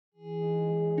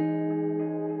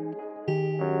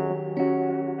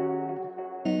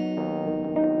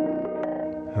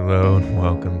and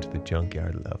welcome to the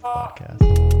Junkyard Love Podcast.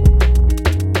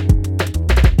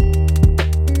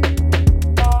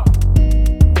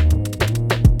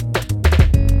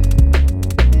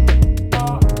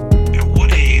 At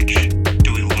what age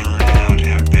do we learn how to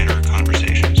have better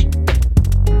conversations?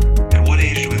 At what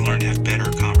age do we learn to have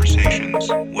better conversations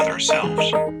with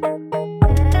ourselves?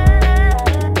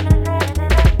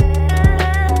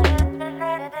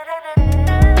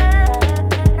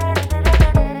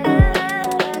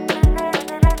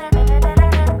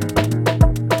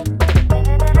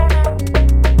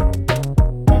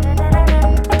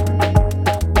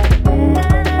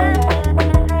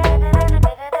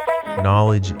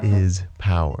 Knowledge is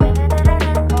power.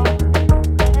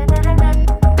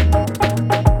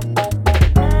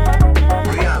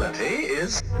 Reality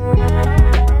is...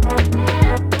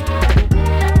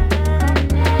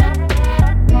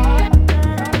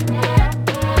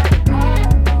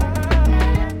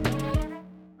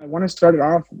 I want to start it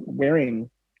off wearing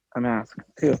a mask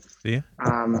too. See?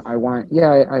 I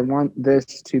want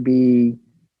this to be,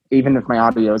 even if my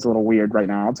audio is a little weird right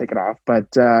now, I'll take it off.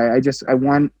 But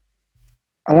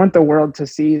I want the world to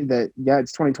see that, yeah,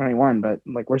 it's 2021, but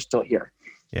like we're still here.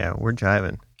 Yeah, we're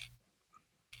jiving.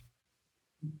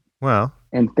 Well,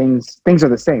 and things are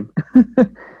the same.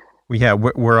 yeah,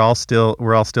 we're all still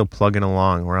plugging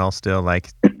along. We're all still like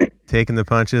taking the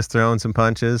punches, throwing some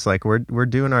punches. Like we're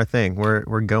doing our thing.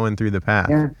 We're going through the path.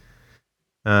 Yeah.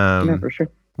 Yeah, for sure.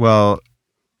 Well,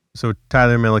 so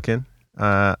Tyler Milliken,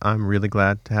 I'm really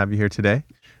glad to have you here today.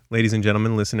 Ladies and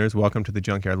gentlemen, listeners, welcome to the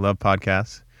Junkyard Love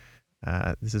Podcast.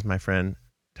 This is my friend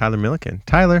Tyler Milliken.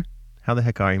 Tyler, how the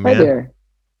heck are you, man? Hi there.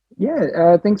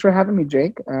 Yeah, thanks for having me,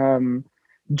 Jake.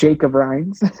 Jake of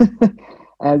Rhines,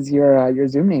 as your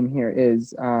Zoom name here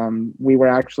is. We were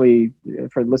actually,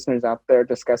 for listeners out there,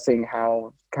 discussing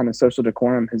how kind of social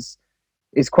decorum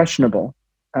is questionable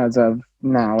as of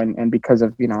now, and because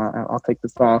of, I'll take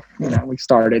this off.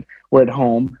 We're at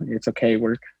home. It's okay.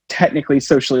 We're technically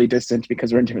socially distant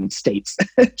because we're in different states.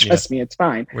 Trust me, it's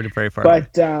fine. We're very far away.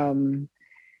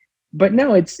 But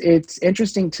no, it's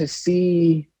interesting to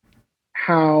see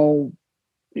how,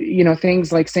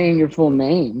 things like saying your full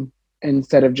name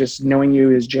instead of just knowing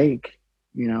you as Jake,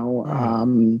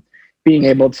 being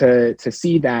able to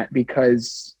see that,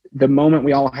 because the moment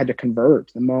we all had to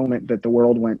convert, the moment that the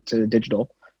world went to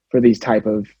digital for these type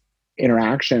of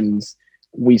interactions,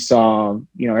 we saw,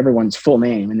 everyone's full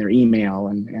name and their email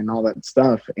and all that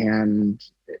stuff. And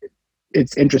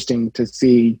it's interesting to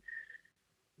see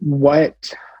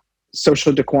what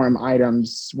social decorum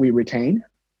items we retain.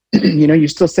 You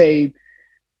still say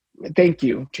thank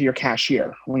you to your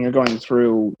cashier when you're going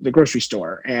through the grocery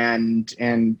store, and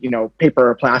paper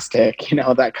or plastic,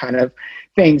 that kind of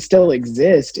thing still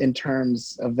exists in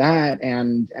terms of that.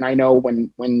 And I know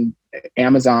when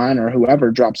Amazon or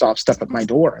whoever drops off stuff at my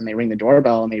door and they ring the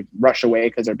doorbell and they rush away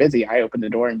because they're busy, I open the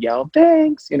door and yell,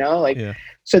 thanks, Yeah.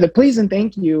 So the please and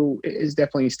thank you is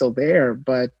definitely still there,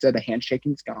 but the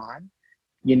handshaking's gone.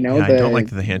 I don't like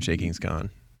that the handshaking's gone.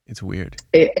 It's weird.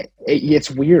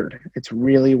 It's weird. It's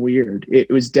really weird.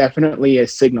 It was definitely a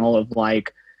signal of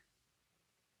like,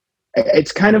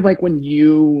 it's kind of like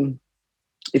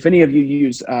if any of you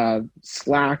use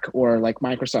Slack or like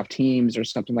Microsoft Teams or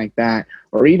something like that,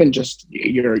 or even just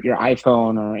your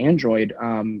iPhone or Android,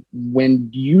 when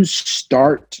you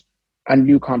start a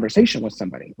new conversation with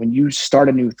somebody, when you start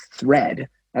a new thread,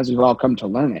 as we've all come to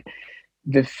learn it,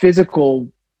 the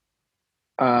physical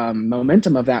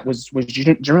momentum of that was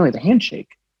generally the handshake.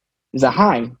 Is a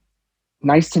hi,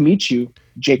 nice to meet you,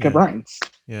 Jacob Rhines.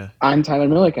 Yeah, I'm Tyler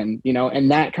Milliken. And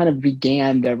that kind of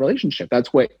began the relationship.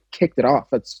 That's what kicked it off.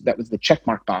 That was the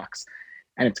checkmark box,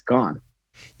 and it's gone.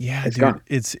 Yeah, it's dude, gone.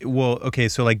 It's okay.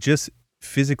 So like just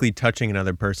physically touching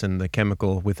another person, the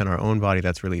chemical within our own body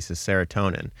that's released is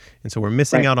serotonin, and so we're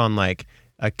missing out on like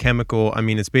a chemical. I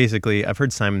mean, it's basically, I've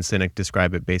heard Simon Sinek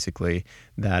describe it basically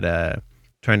that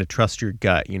trying to trust your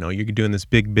gut. You're doing this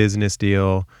big business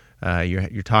deal.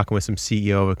 You're talking with some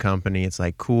CEO of a company. It's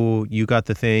like, cool, you got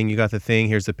the thing.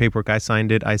 Here's the paperwork. I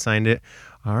signed it.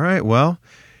 All right, well,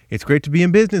 it's great to be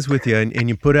in business with you. And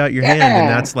you put out your hand, and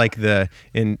that's like I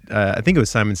think it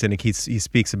was Simon Sinek. He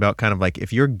speaks about kind of like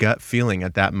if your gut feeling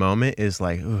at that moment is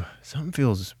like, something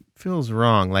feels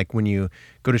wrong. Like when you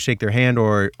go to shake their hand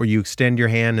or you extend your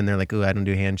hand and they're like, I don't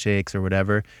do handshakes or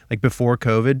whatever. Like before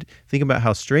COVID, think about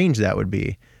how strange that would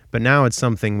be. But now it's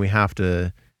something we have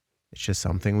to, it's just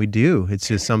something we do. It's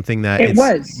just something that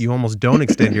you almost don't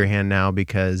extend your hand now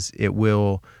because it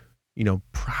will,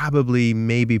 probably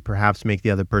maybe perhaps make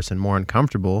the other person more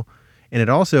uncomfortable. And it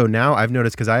also now I've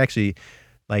noticed, because I actually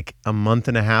like a month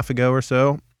and a half ago or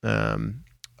so,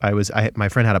 my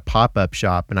friend had a pop-up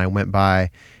shop, and I went by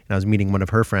and I was meeting one of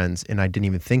her friends, and I didn't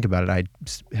even think about it. I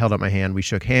held up my hand, we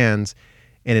shook hands,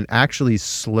 and it actually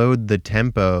slowed the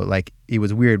tempo. Like, it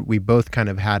was weird. We both kind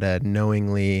of had a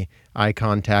knowingly eye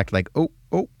contact, like, oh,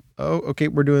 okay,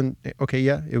 we're doing okay.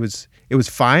 Yeah, it was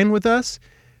fine with us,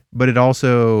 but it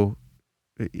also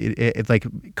it like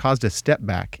caused a step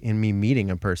back in me meeting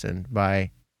a person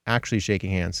by actually shaking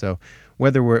hands. So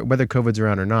whether COVID's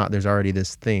around or not, there's already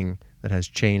this thing that has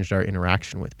changed our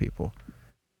interaction with people.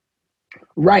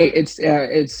 Right. It's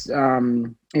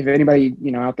if anybody,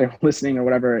 out there listening or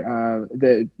whatever,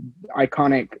 the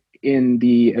iconic in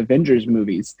the Avengers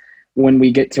movies, when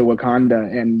we get to Wakanda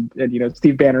and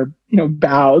Steve Banner,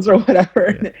 bows or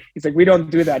whatever, Yeah. he's like, we don't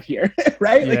do that here.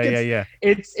 Right. Yeah.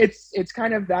 It's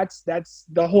kind of, that's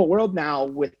the whole world now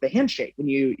with the handshake. When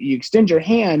you extend your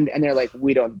hand and they're like,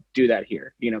 we don't do that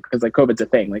here, because like COVID's a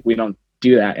thing, like we don't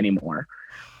do that anymore.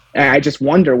 And I just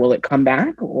wonder, will it come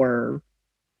back, or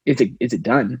is it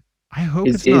done? I hope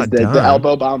Is it's not done. The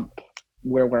elbow bump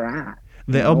where we're at?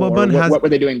 The elbow bump has. What were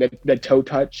they doing? The toe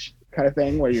touch kind of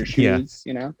thing, where your shoes,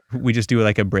 We just do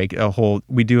like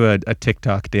we do a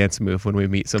TikTok dance move when we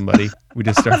meet somebody. We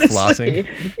just start Honestly,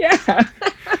 flossing. Yeah.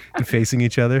 And facing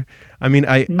each other. I mean,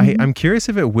 I'm curious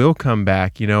if it will come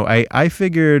back. I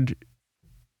figured.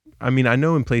 I mean, I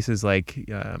know in places like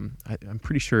I'm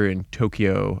pretty sure in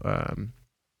Tokyo.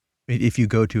 If you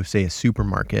go to, say, a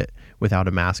supermarket without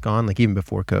a mask on, like even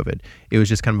before COVID, it was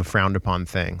just kind of a frowned upon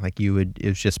thing. Like it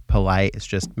was just polite. It's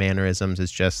just mannerisms.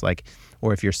 It's just like,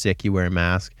 or if you're sick, you wear a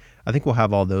mask. I think we'll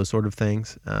have all those sort of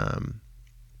things.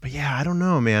 But yeah, I don't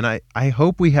know, man. I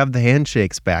hope we have the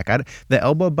handshakes back. The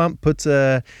elbow bump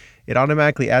it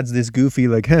automatically adds this goofy,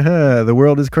 like, haha, the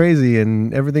world is crazy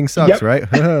and everything sucks, right?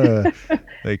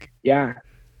 Like, yeah.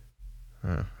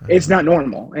 It's not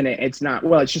normal, and it's not,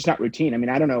 well, it's just not routine. I mean,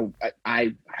 I don't know.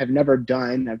 I have never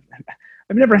done,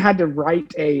 I've never had to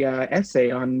write a essay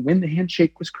on when the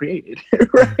handshake was created,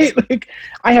 right? Like,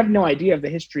 I have no idea of the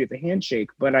history of the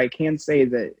handshake, but I can say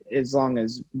that as long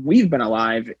as we've been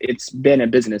alive, it's been a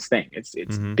business thing. It's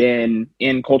been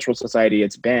in cultural society.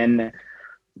 It's been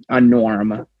a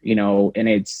norm, and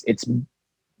it's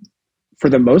for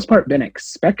the most part been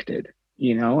expected.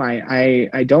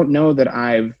 I don't know that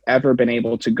I've ever been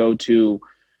able to go to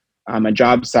a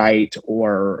job site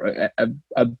or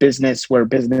a business where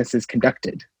business is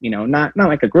conducted, not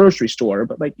like a grocery store,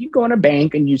 but like you go in a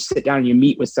bank and you sit down and you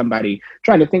meet with somebody.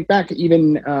 Trying to think back,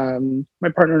 even my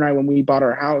partner and I, when we bought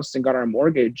our house and got our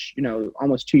mortgage,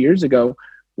 almost 2 years ago,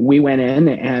 we went in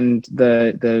and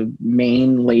the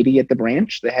main lady at the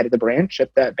branch, the head of the branch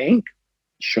at that bank,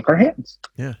 shook our hands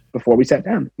before we sat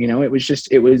down.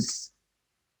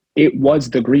 It was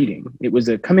the greeting. It was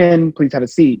a come in, please have a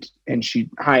seat. And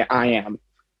hi, I am,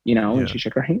 and she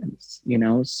shook her hands,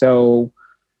 so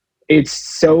it's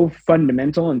so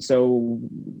fundamental and so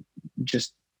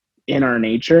just in our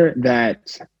nature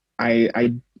that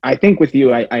I think with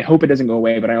you, I hope it doesn't go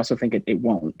away, but I also think it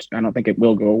won't. I don't think it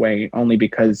will go away, only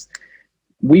because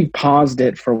we've paused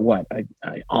it for what,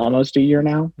 almost a year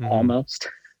now, almost,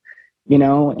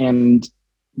 and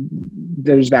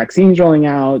there's vaccines rolling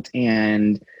out,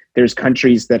 and there's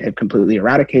countries that have completely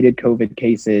eradicated COVID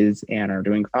cases and are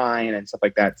doing fine and stuff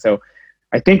like that. So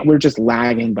I think we're just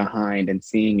lagging behind and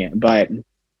seeing it, but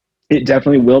it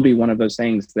definitely will be one of those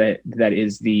things that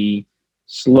is the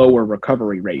slower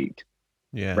recovery rate.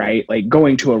 Yeah. Right. Like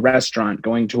going to a restaurant,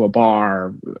 going to a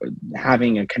bar,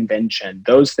 having a convention,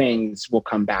 those things will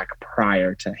come back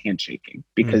prior to handshaking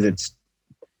because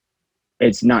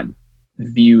it's not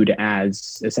viewed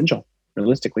as essential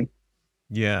realistically.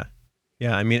 Yeah.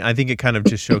 Yeah, I mean, I think it kind of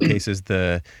just showcases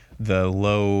the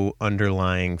low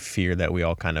underlying fear that we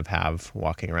all kind of have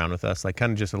walking around with us, like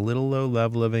kind of just a little low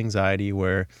level of anxiety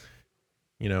where,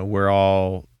 we're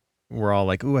all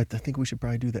like, ooh, I think we should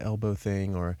probably do the elbow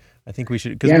thing, or I think we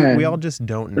should, because we all just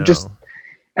don't know.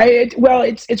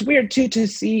 It's weird too to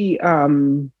see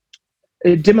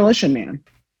Demolition Man,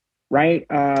 right?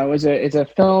 It's a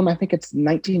film. I think it's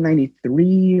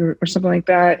 1993 or something like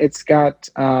that. It's got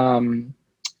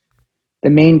the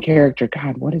main character,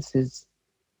 God, what is his?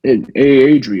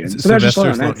 Adrian. Sylvester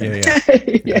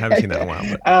Stallone. Yeah. I haven't seen that in a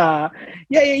while. But.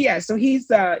 Yeah. So he's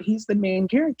the main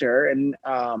character, and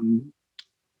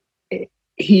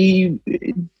he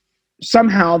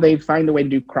somehow they find a way to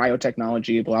do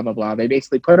cryotechnology, blah blah blah. They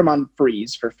basically put him on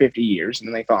freeze for 50 years, and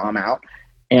then they thaw him out.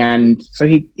 And so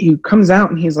he comes out,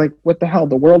 and he's like, "What the hell?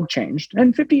 The world changed,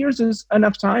 and 50 years is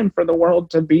enough time for the world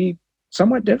to be."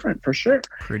 Somewhat different for sure,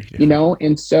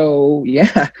 and so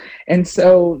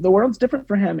the world's different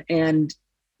for him, and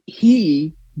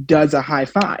he does a high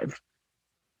five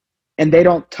and they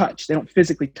don't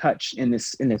physically touch in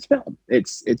this film.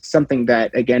 It's something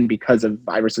that, again, because of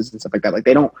viruses and stuff like that, like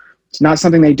it's not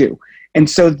something they do. And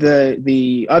so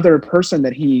the other person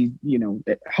that he,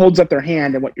 that holds up their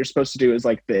hand, and what you're supposed to do is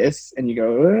like this, and you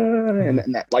go,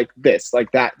 and that, like this,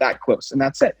 like that close, and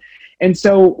that's it. And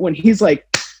so when he's like,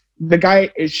 the guy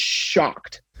is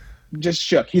shocked, just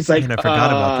shook. He's like, Man, I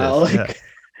forgot about this. Like,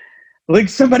 like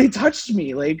somebody touched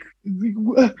me. Like,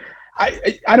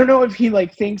 I don't know if he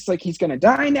like thinks like he's gonna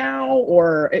die now,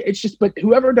 or it's just. But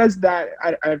whoever does that,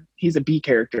 he's a B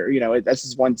character. That's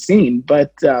just one scene.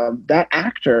 But that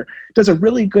actor does a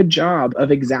really good job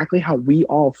of exactly how we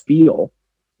all feel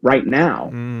right now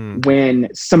when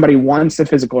somebody wants a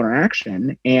physical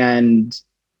interaction, and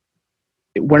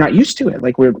we're not used to it.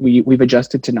 Like we've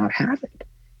adjusted to not have it.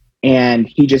 And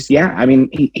he just,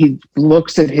 he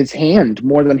looks at his hand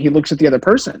more than he looks at the other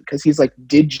person, because he's like,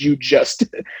 did you just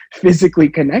physically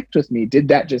connect with me? Did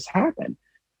that just happen?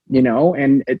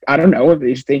 And I don't know if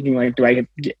he's thinking like, do I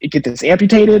get this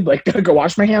amputated? Like, do I go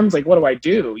wash my hands? Like, what do I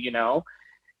do?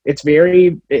 It's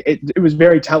it was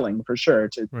very telling for sure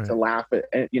to laugh at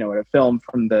a film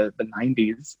from the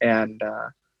 90s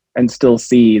and still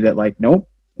see that, like, nope,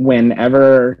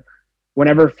 whenever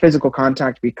physical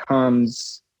contact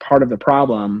becomes part of the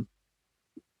problem,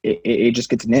 it just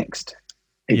gets nixed.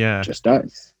 It just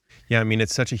does. Yeah, I mean,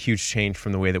 it's such a huge change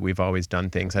from the way that we've always done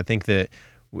things. I think that,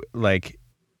 like,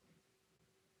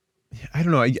 I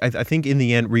don't know. I think in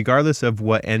the end, regardless of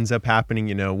what ends up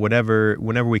happening, whenever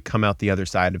we come out the other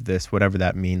side of this, whatever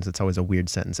that means, it's always a weird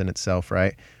sentence in itself,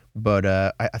 right? But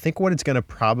I think what it's going to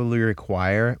probably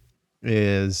require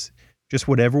is just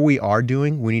whatever we are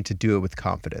doing, we need to do it with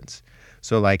confidence.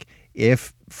 So, like,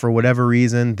 if for whatever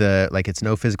reason it's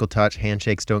no physical touch,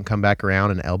 handshakes don't come back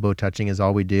around, and elbow touching is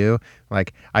all we do,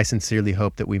 like, I sincerely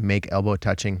hope that we make elbow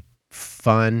touching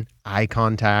fun, eye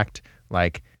contact,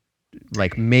 like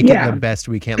make it the best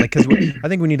we can. Like, because I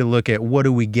think we need to look at, what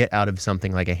do we get out of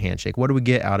something like a handshake? What do we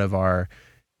get out of our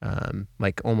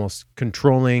like almost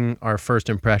controlling our first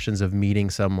impressions of meeting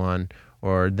someone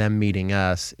or them meeting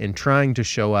us, and trying to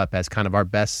show up as kind of our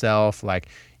best self. Like,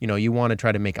 you want to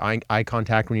try to make eye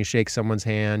contact when you shake someone's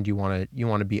hand. You want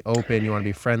to be open. You want to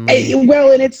be friendly.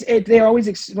 Well, and they always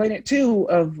explain it too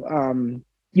of,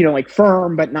 like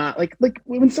firm, but not like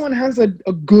when someone has a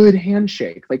good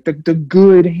handshake, like the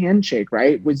good handshake,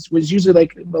 right? Was usually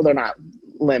like, well, they're not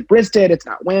limp wristed. It's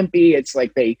not wimpy. It's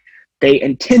like they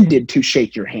intended to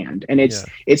shake your hand. And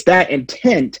it's that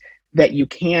intent that you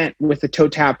can't, with the toe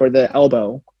tap or the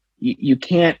elbow, you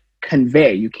can't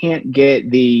convey. You can't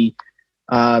get the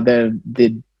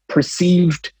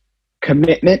perceived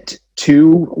commitment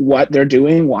to what they're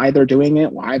doing, why they're doing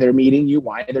it, why they're meeting you,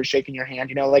 why they're shaking your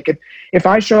hand. Like if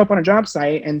I show up on a job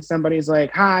site and somebody's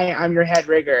like, "Hi, I'm your head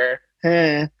rigger,"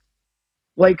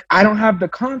 like, I don't have the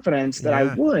confidence that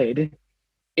I would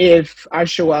if I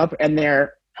show up and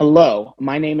they're, "Hello,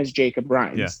 my name is Jacob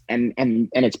Rhines," and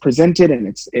it's presented, and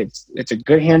it's a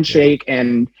good handshake,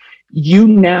 and you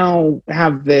now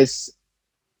have this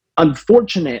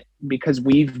unfortunate, because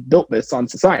we've built this on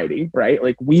society, right?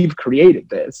 Like, we've created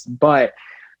this, but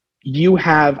you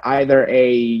have either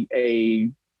a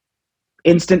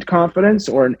instant confidence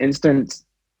or an instant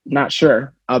not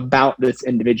sure about this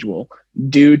individual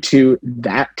due to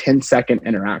that 10-second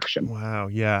interaction. Wow.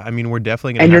 Yeah. I mean, we're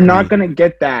definitely going to, and you're not going to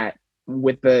get that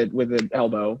with the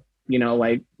elbow,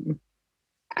 like,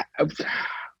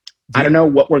 I don't know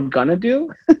what we're gonna do,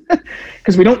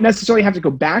 because we don't necessarily have to go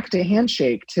back to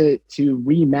handshake to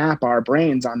remap our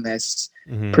brains on this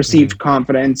perceived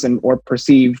confidence or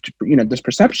perceived, this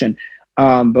perception.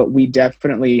 But we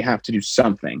definitely have to do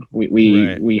something.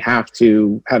 We have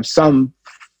to have some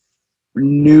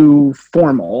new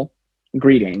formal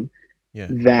greeting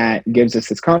that gives us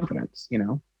this confidence.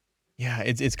 Yeah,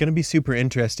 it's going to be super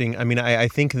interesting. I mean, I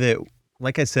think that,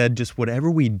 like I said, just whatever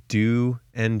we do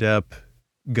end up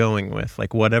going with,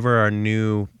 like, whatever our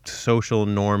new social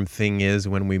norm thing is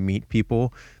when we meet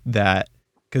people, that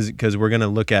because we're going to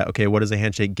look at, okay, what does a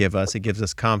handshake give us? It gives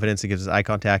us confidence. It gives us eye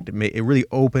contact. It really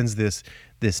opens this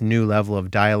new level of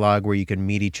dialogue where you can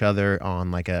meet each other on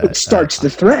like it starts the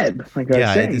thread. Like I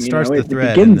was saying, it starts the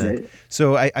thread. It begins it.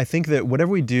 So I think that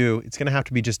whatever we do, it's going to have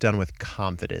to be just done with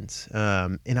confidence.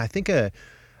 And I think I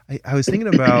was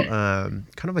thinking about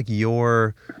kind of like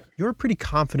you're a pretty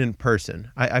confident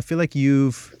person. I feel like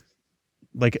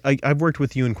I've worked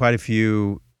with you in quite a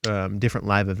few different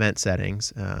live event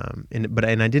settings, and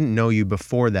I didn't know you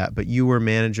before that, but you were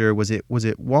manager. Was it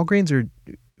Walgreens, or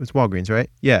it was Walgreens, right?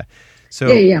 Yeah.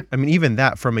 So yeah. I mean, even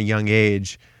that from a young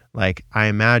age, like I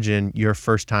imagine your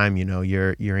first time,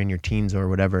 you're in your teens or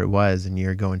whatever it was, and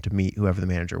you're going to meet whoever the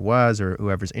manager was or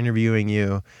whoever's interviewing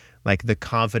you, like the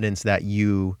confidence that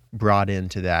you brought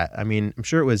into that. I mean, I'm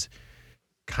sure it was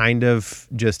kind of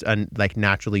just like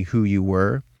naturally who you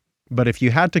were. But if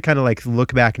you had to kind of like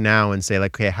look back now and say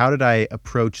like, okay, how did I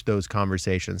approach those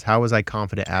conversations? How was I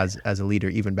confident as a leader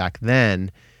even back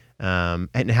then?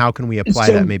 And how can we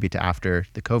apply that maybe to after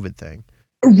the COVID thing?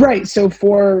 Right. So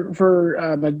for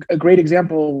a great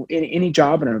example in any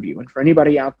job interview, and for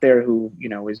anybody out there who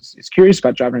is curious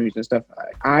about job interviews and stuff,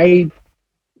 I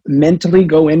mentally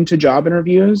go into job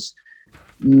interviews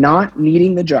not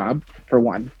needing the job, for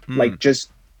one. Like,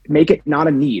 just make it not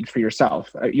a need for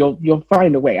yourself. You'll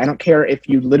find a way. I don't care if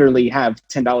you literally have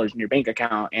 $10 in your bank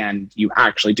account and you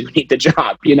actually do need the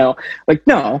job. Like,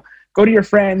 no. Go to your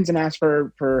friends and ask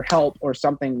for help or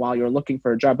something while you're looking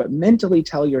for a job, but mentally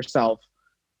tell yourself,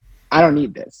 I don't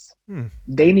need this.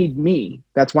 They need me.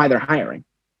 That's why they're hiring.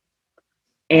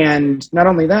 And not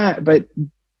only that, but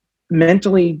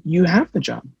mentally, you have the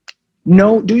job.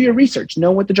 Do your research.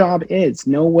 Know what the job is.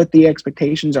 Know what the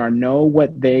expectations are. Know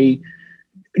the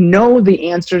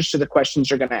answers to the questions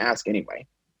you're going to ask anyway.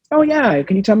 Oh yeah,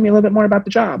 can you tell me a little bit more about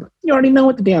the job? You already know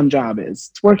what the damn job is.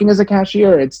 It's working as a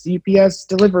cashier. It's UPS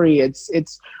delivery. It's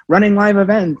running live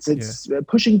events. It's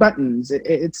pushing buttons.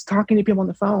 It's talking to people on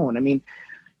the phone. I mean,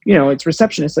 it's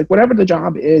receptionist, like whatever the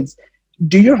job is,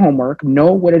 do your homework,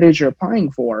 know what it is you're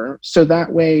applying for, so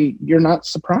that way you're not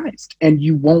surprised and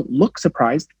you won't look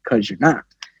surprised because you're not.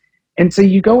 And so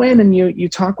you go in and you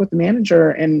talk with the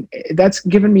manager, and that's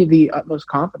given me the utmost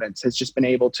confidence. Has just been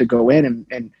able to go in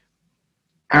and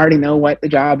I already know what the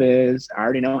job is. I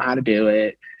already know how to do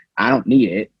it. I don't need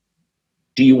it.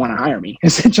 Do you want to hire me?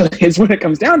 Essentially is what it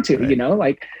comes down to,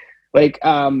 right.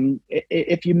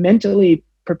 If you mentally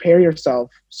prepare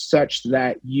yourself such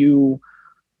that you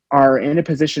are in a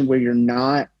position where you're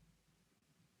not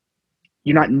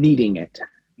needing it,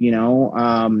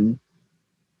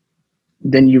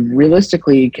 then you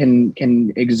realistically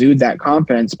can exude that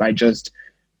confidence by just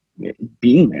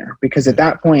being there. Because at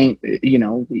that point,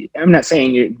 I'm not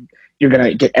saying you're going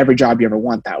to get every job you ever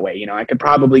want that way. I could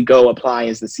probably go apply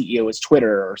as the CEO of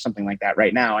Twitter or something like that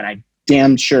right now, and I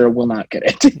damn sure will not get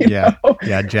it. Yeah.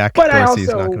 Jack Dorsey's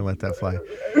not going to let that fly.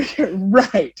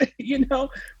 Right.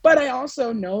 But I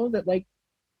also know that like,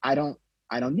 I don't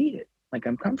need it. Like,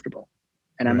 I'm comfortable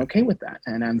and I'm okay with that.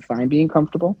 And I'm fine being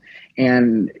comfortable,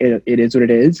 and it is what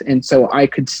it is. And so I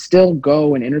could still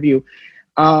go and interview.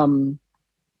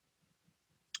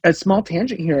 A small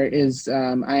tangent here is,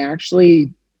 I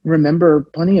actually remember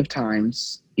plenty of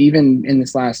times, even in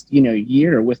this last,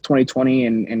 year with 2020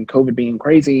 and COVID being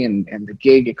crazy and the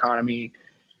gig economy.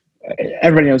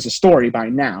 Everybody knows the story by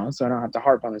now, so I don't have to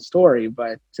harp on the story,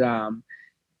 but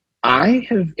I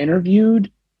have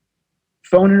interviewed,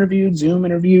 phone interviewed, Zoom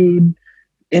interviewed,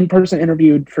 in-person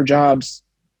interviewed for jobs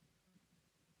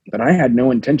that I had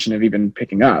no intention of even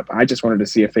picking up. I just wanted to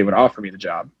see if they would offer me the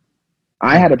job.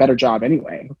 I had a better job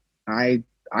anyway. I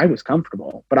was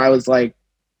comfortable, but I was like,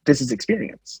 this is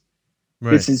experience.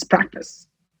 Right. This is practice.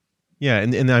 Yeah,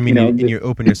 and I mean, and you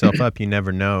open yourself up. You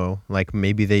never know. Like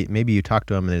maybe you talk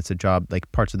to them and it's a job.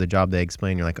 Like parts of the job they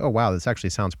explain, you're like, oh wow, this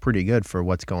actually sounds pretty good for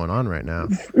what's going on right now.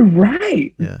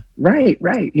 Right. Yeah. Right.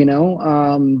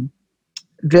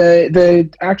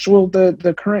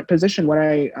 The current position, what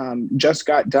I just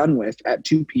got done with at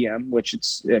 2 p.m., which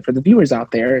it's for the viewers out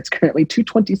there, it's currently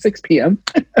 2:26 p.m.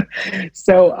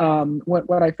 So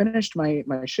what I finished my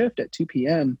shift at 2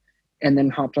 p.m. and then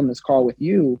hopped on this call with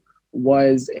you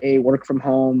was a work from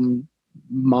home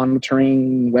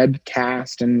monitoring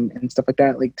webcast and stuff like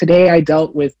that. Like today I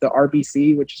dealt with the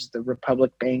RBC, which is the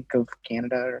Republic Bank of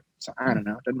Canada, or so, I don't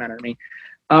know, it doesn't matter to me.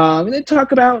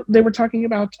 They were talking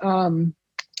about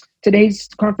today's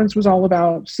conference was all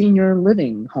about senior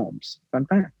living homes. Fun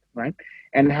fact, right?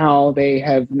 And how they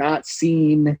have not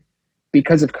seen,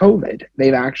 because of COVID,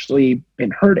 they've actually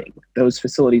been hurting. Those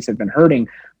facilities have been hurting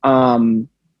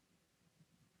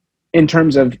in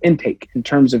terms of intake, in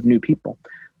terms of new people.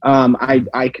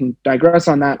 I can digress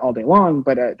on that all day long,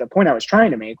 but the point I was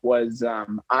trying to make was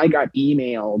I got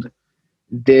emailed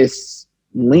this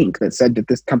link that said that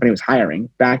this company was hiring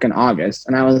back in August.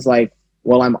 And I was like,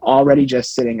 well, I'm already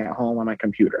just sitting at home on my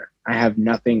computer. I have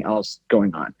nothing else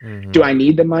going on. Mm-hmm. Do I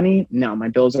need the money? No, my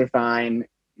bills are fine.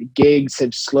 Gigs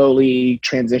have slowly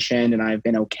transitioned and I've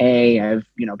been okay. I've,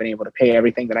 been able to pay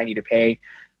everything that I need to pay.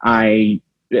 I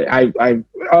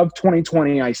of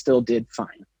 2020, I still did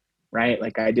fine, right?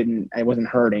 Like I wasn't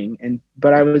hurting.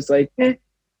 But I was like,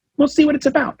 we'll see what it's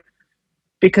about.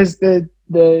 Because the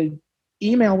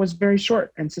email was very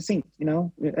short and succinct.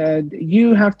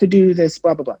 You have to do this,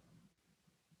 blah blah blah.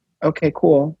 Okay,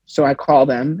 cool. So I call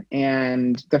them,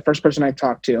 and the first person I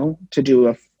talked to do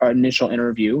an initial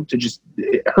interview,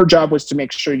 her job was to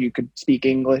make sure you could speak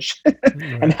English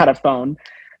and had a phone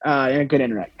and a good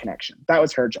internet connection. That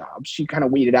was her job. She kind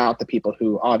of weeded out the people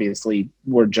who obviously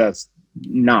were just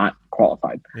not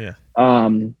qualified. Yeah.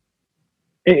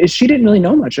 She didn't really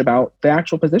know much about the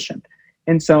actual position.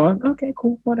 And so, okay,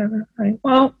 cool, whatever. All right.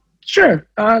 Well, sure.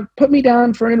 Put me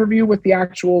down for an interview with the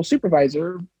actual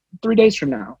supervisor 3 days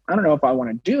from now. I don't know if I want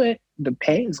to do it. The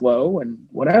pay is low and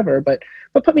whatever, but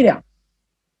put me down.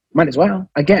 Might as well.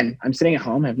 Again, I'm sitting at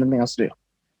home. I have nothing else to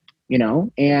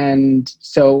do, And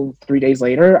so 3 days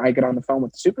later, I get on the phone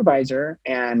with the supervisor,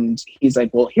 and he's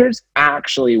like, well, here's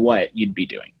actually what you'd be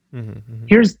doing. Mm-hmm.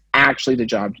 Here's actually the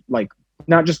job, like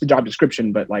not just the job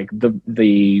description, but like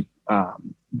the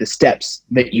steps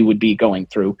that you would be going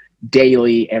through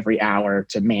daily, every hour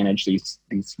to manage these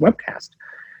webcasts.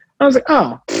 I was like,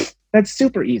 oh, that's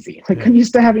super easy. Like, I'm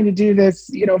used to having to do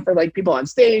this, for like people on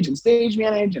stage and stage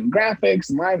manage and graphics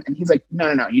and live. And he's like,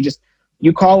 no.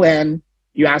 You call in,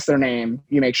 you ask their name,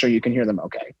 you make sure you can hear them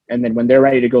okay. And then when they're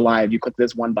ready to go live, you click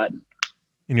this one button.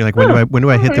 And you're like, when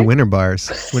do I hit the winner bars?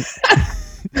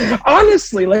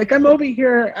 Honestly, like I'm over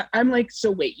here, I'm like, so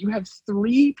wait, you have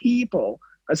 3 people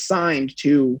assigned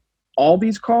to all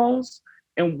these calls,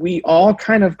 and we all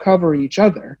kind of cover each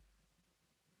other.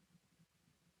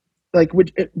 Like,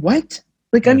 what?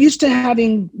 Like, I'm used to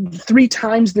having 3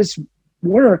 times this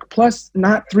work plus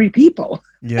not 3 people.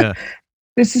 Yeah.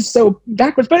 This is so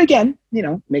backwards. But again,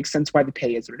 makes sense why the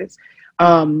pay is what it is.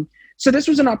 So this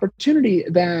was an opportunity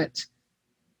that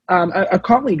a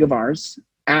colleague of ours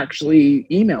actually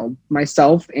emailed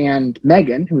myself and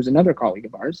Megan, who was another colleague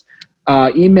of ours,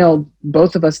 emailed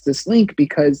both of us this link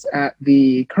because at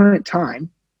the current time,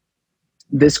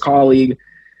 this colleague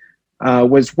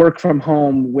was work from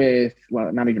home with,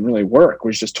 well, not even really work,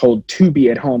 was just told to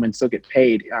be at home and still get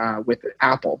paid with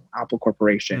Apple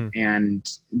Corporation and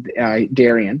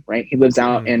Darian, right? He lives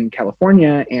out in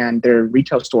California, and their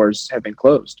retail stores have been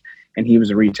closed, and he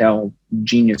was a retail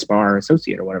Genius Bar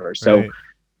associate or whatever. So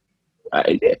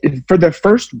for the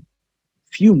first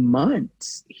few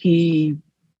months, he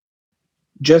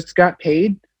just got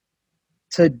paid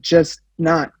to just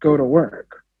not go to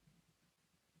work.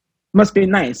 Must be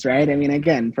nice, right? I mean,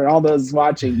 again, for all those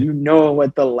watching,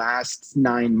 what the last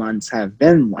 9 months have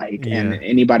been like. Yeah. And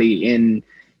anybody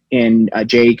in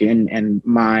Jake and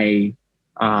my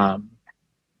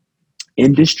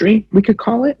industry, we could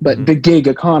call it, but the gig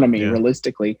economy,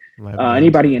 realistically,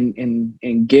 anybody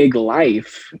in gig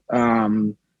life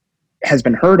has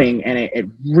been hurting, and it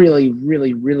really,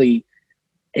 really, really,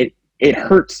 it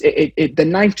hurts. The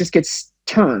knife just gets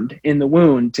turned in the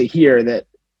wound to hear that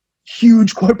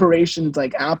huge corporations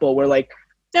like Apple were like,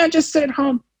 yeah, just sit at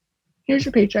home. Here's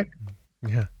your paycheck.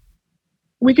 Yeah.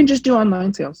 We can just do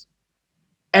online sales.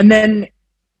 And then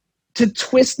to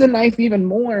twist the knife even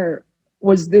more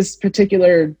was this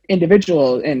particular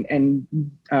individual. And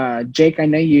Jake, I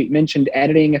know you mentioned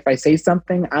editing. If I say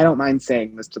something, I don't mind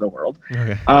saying this to the world.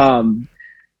 Okay.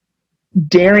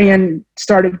 Darian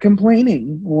started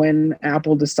complaining when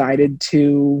Apple decided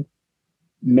to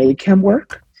make him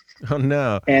work. Oh,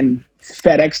 no. And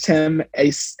FedExed him a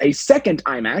second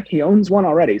iMac. He owns one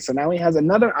already, so now he has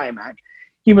another iMac.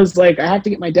 He was like, I have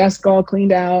to get my desk all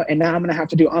cleaned out, and now I'm going to have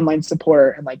to do online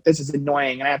support, and like, this is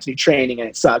annoying, and I have to do training, and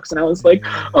it sucks. And I was like,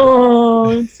 oh,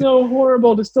 it's so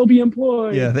horrible to still be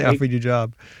employed. Yeah, they offered you a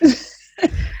job.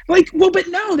 But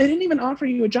no, they didn't even offer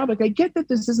you a job. Like, I get that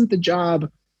this isn't the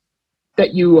job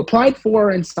that you applied for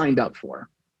and signed up for.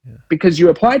 Yeah. Because you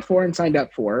applied for and signed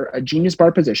up for a Genius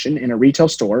Bar position in a retail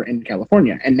store in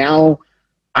California. And now,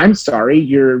 I'm sorry,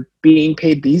 you're being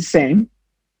paid the same,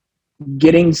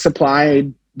 getting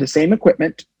supplied the same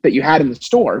equipment that you had in the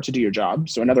store to do your job.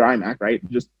 So another iMac, right?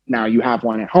 Just now you have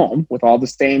one at home with all the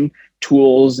same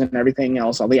tools and everything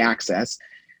else, all the access.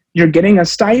 You're getting a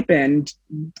stipend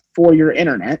for your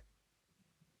internet.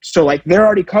 So like they're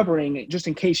already covering it just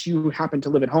in case you happen to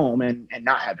live at home and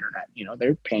not have internet.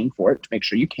 They're paying for it to make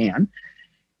sure you can.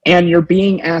 And you're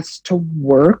being asked to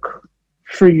work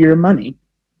for your money.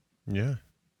 Yeah.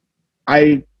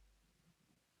 You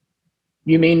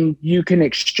mean you can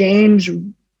exchange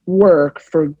work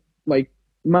for like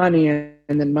money and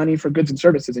then money for goods and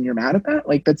services, and you're mad at that?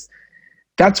 Like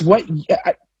that's what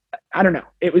I don't know.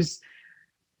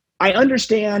 I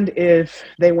understand if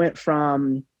they went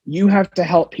from, you have to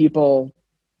help people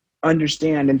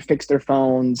understand and fix their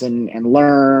phones and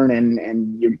learn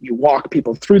and you walk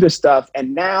people through this stuff.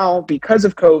 And now because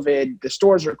of COVID, the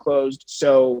stores are closed.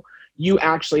 So you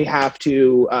actually have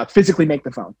to physically make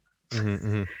the phone.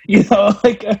 Mm-hmm.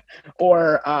 Like,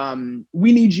 or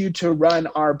we need you to run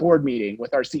our board meeting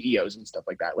with our CEOs and stuff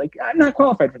like that. Like, I'm not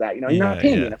qualified for that. You're not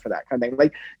paying me enough for that kind of thing.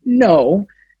 Like, no,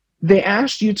 they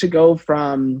asked you to go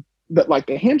from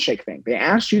the handshake thing. They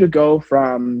asked you to go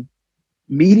from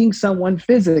meeting someone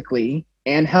physically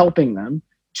and helping them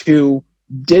to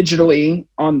digitally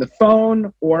on the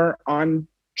phone or on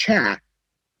chat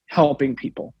helping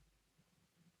people.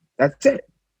 That's it.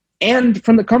 And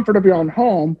from the comfort of your own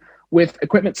home with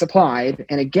equipment supplied.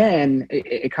 And again,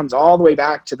 it comes all the way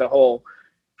back to the whole,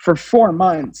 for 4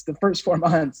 months, the first 4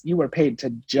 months, you were paid to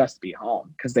just be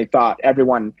home because they thought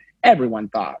everyone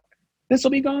thought this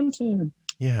will be gone soon.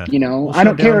 Yeah. We'll I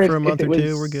don't care for if a month it or was,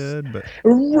 two, we're good. But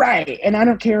right. And I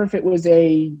don't care if it was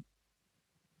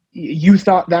you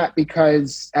thought that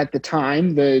because at the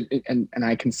time, and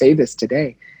I can say this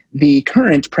today, the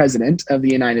current president of the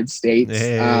United States,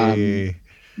 hey.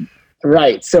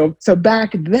 Right. So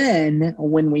back then,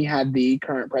 when we had the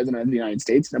current president of the United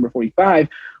States, number 45,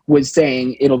 was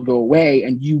saying it'll go away,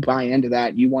 and you buy into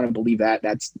that, you want to believe that,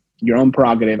 that's your own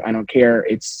prerogative. I don't care.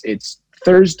 It's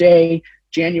Thursday,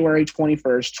 January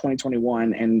 21st,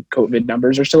 2021, and COVID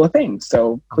numbers are still a thing.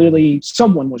 So clearly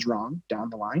someone was wrong down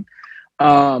the line.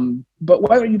 But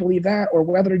whether you believe that or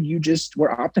whether you just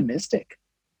were optimistic,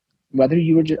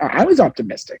 I was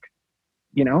optimistic.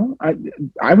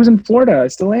 I was in Florida, I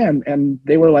still am, and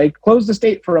they were like, close the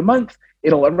state for a month,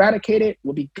 it'll eradicate it,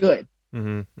 we'll be good.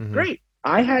 Great.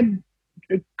 I had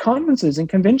conferences and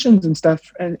conventions and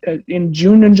stuff in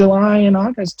June and July and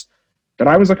August that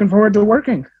I was looking forward to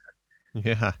working.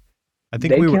 Yeah. I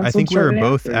think we were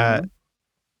both after,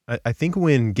 I think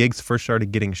when gigs first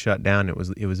started getting shut down, it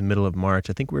was middle of March.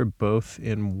 I think we were both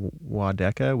in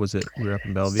Wadeka. We were up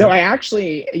in Bellevue? So I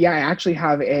actually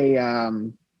have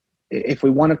if we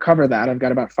want to cover that, I've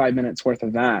got about 5 minutes worth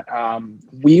of that.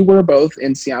 We were both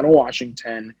in Seattle,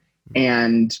 Washington,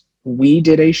 and we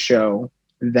did a show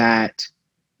that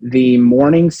the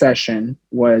morning session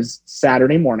was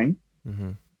Saturday morning.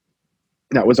 Mm-hmm.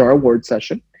 That was our award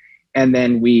session. And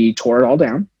then we tore it all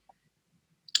down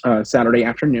Saturday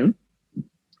afternoon.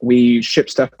 We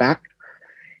shipped stuff back,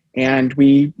 and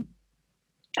we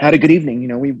had a good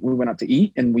evening. We went out to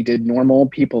eat, and we did normal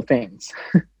people things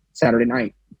Saturday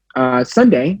night.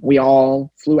 Sunday, we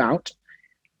all flew out,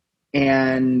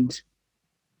 and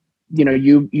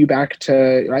you back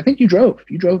to, I think you drove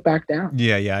back down.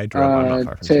 Yeah, I drove. I'm not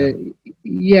far from Seattle.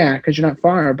 Yeah, because you're not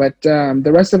far, but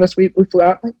the rest of us, we flew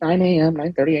out like 9 a.m.,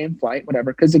 9:30 a.m. flight,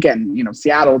 whatever, because again,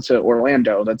 Seattle to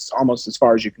Orlando, that's almost as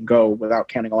far as you can go without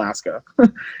counting Alaska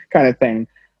kind of thing.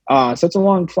 So it's a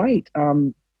long flight.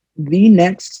 The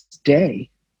next day,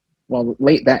 well,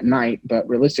 late that night, but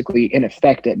realistically in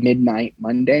effect at midnight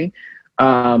Monday,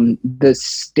 the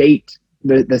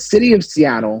city of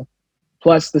Seattle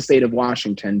plus the state of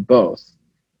Washington both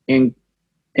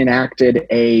enacted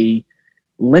a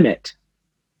limit,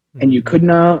 and you could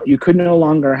no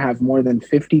longer have more than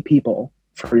 50 people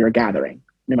for your gathering,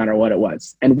 no matter what it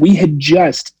was. And we had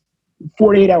just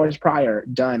 48 hours prior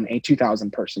done a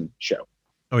 2,000 person show.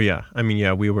 Oh yeah, I mean,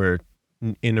 yeah, we were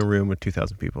in a room with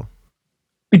 2,000 people.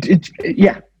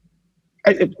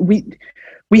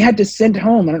 We had to send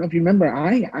home. I don't know if you remember.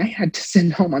 I had to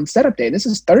send home on setup day. This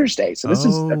is Thursday, so this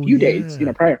is a few days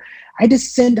prior. I had to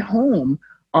send home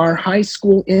our high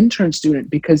school intern student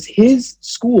because his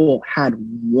school had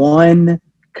one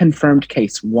confirmed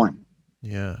case,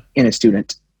 in a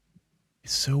student.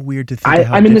 It's so weird to think.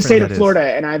 I'm in the state of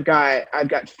Florida, and I've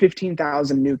got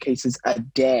 15,000 new cases a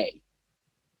day.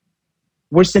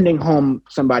 We're sending home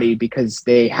somebody because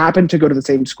they happen to go to the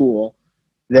same school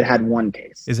that had one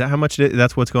case. Is that how much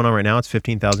that's what's going on right now? It's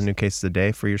 15,000 new cases a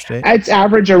day for your state? It's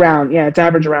average around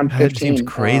 15. That seems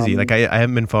crazy. I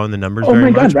haven't been following the numbers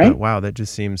very much, right? But wow, that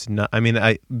just seems not. I mean,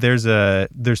 there's a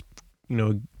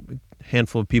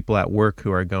handful of people at work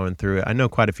who are going through it. I know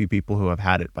quite a few people who have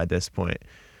had it by this point.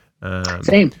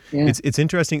 Same. Yeah. It's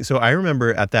interesting. So I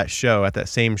remember at that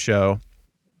same show,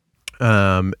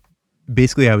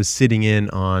 basically I was sitting in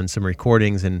on some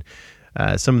recordings, and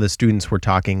some of the students were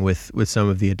talking with some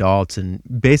of the adults, and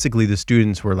basically the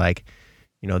students were like,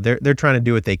 they're trying to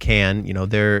do what they can.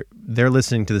 They're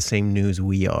listening to the same news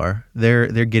we are.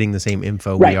 They're getting the same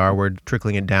info we are. We're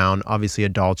trickling it down. Obviously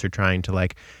adults are trying to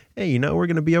like, hey, we're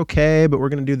going to be okay, but we're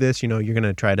going to do this. You're going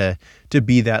to try to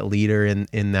be that leader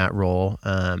in that role.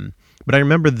 But I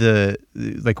remember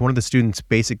one of the students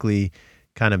basically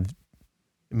kind of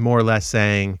more or less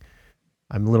saying,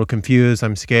 I'm a little confused.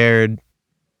 I'm scared.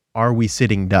 Are we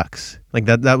sitting ducks? Like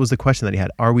that was the question that he had.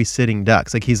 Are we sitting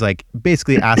ducks? Like he's like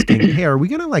basically asking, hey, are we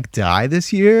going to like die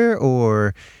this year?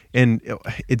 Or And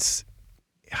it's,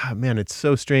 man, it's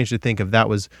so strange to think of that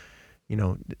was,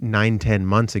 9, 10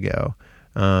 months ago.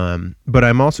 But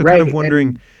I'm also kind of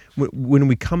wondering when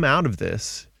we come out of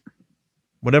this,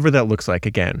 whatever that looks like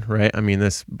again, right? I mean,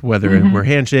 this, whether we're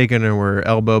handshaking or we're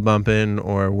elbow bumping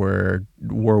or we're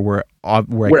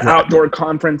outdoor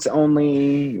conference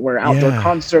only, we're outdoor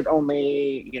concert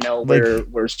only,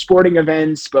 we're sporting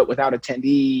events, but without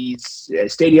attendees.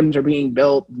 Stadiums are being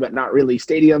built, but not really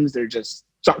stadiums. They're just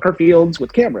soccer fields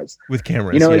with cameras.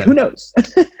 Who knows?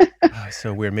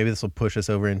 So weird. Maybe this will push us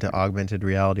over into augmented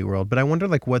reality world, but I wonder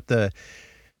what the,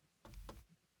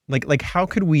 how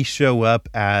could we show up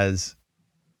as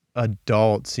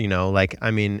adults,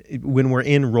 when we're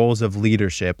in roles of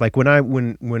leadership,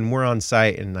 when we're on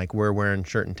site and we're wearing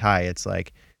shirt and tie, it's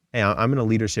like, hey, I'm in a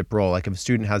leadership role. If a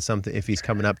student has something, if he's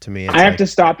coming up to me, I have to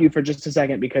stop you for just a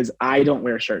second because I don't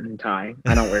wear shirt and tie.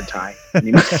 I don't wear tie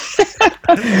anymore.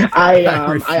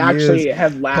 I actually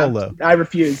have laughed. Polo. I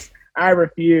refuse.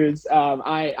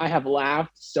 I have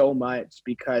laughed so much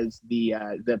because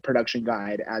the production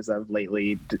guide as of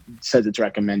lately says it's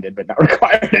recommended but not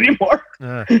required anymore.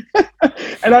 And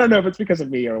I don't know if it's because of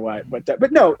me or what,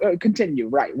 but no, continue.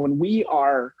 Right. When we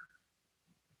are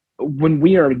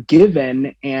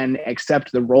given and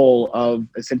accept the role of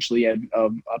essentially a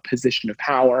position of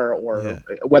power, or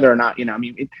whether or not,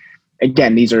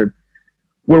 again,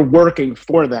 we're working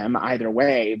for them either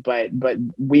way, but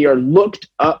we are looked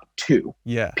up to.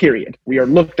 Yeah. Period. We are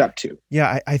looked up to.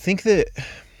 Yeah. I think that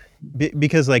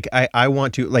because I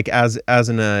want to, as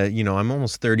an, I'm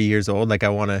almost 30 years old. I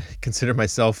want to consider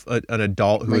myself an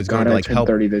adult who is going to help.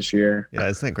 30 this year. Yeah.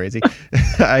 Isn't that crazy?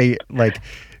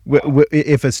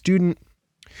 If a student,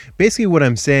 basically what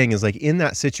I'm saying is in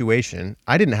that situation,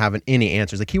 I didn't have any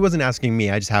answers. He wasn't asking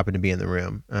me, I just happened to be in the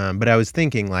room. But I was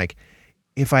thinking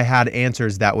if I had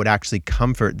answers that would actually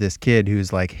comfort this kid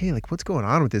who's hey, what's going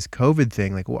on with this COVID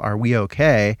thing? Are we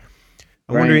okay?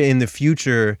 I wonder in the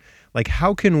future,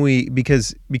 how can we,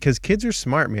 because kids are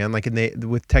smart, man. And they,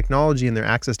 with technology and their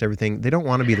access to everything, they don't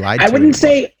want to be lied to. I wouldn't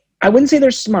say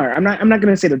they're smart. I'm not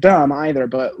going to say they're dumb either,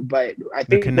 but I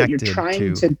think that you're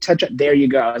trying to touch it. There you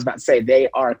go. I was about to say they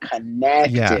are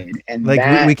connected. Yeah. And we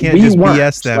can't just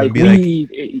BS them and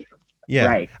be yeah,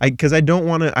 right. Because I don't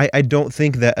want to. I don't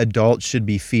think that adults should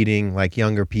be feeding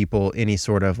younger people any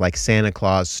sort of Santa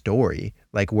Claus story,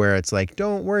 where it's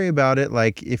don't worry about it.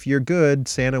 If you're good,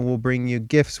 Santa will bring you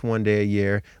gifts one day a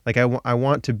year. I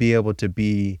want to be able to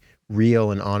be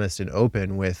real and honest and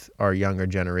open with our younger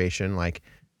generation.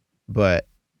 But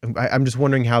I'm just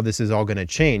wondering how this is all going to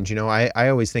change. I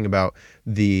always think about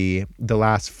the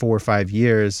last 4 or 5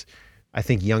 years. I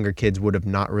think younger kids would have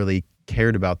not really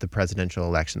cared about the presidential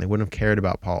election. They wouldn't have cared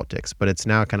about politics, but it's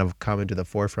now kind of come into the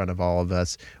forefront of all of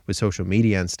us with social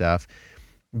media and stuff.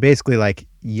 Basically,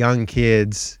 young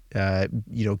kids,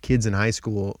 kids in high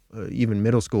school, even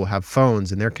middle school, have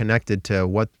phones and they're connected to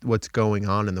what's going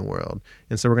on in the world.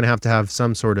 And so we're going to have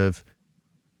some sort of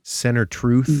center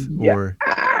truth or.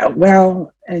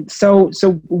 So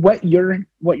what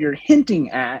you're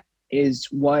hinting at is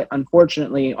what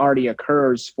unfortunately already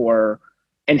occurs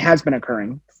and has been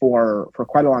occurring for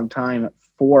quite a long time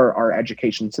for our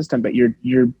education system. But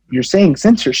you're saying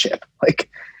censorship.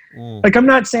 I'm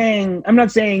not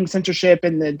saying censorship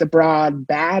in the broad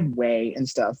bad way and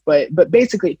stuff, but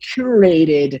basically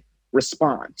curated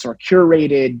response or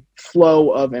curated flow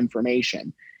of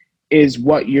information is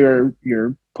what you're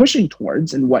pushing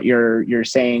towards and what you're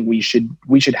saying we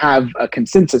should have a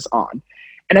consensus on.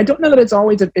 And I don't know that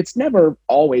it's never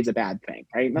always a bad thing,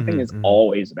 right? Nothing is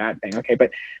always a bad thing. Okay.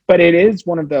 But it is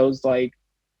one of those,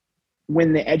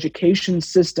 when the education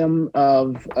system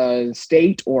of a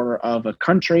state or of a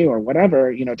country or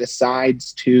whatever,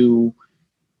 decides to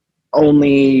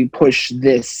only push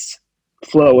this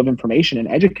flow of information and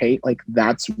educate,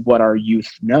 that's what our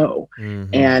youth know.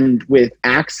 Mm-hmm. And with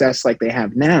access like they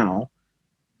have now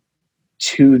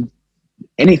to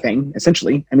anything,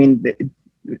 essentially,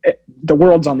 the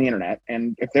world's on the internet,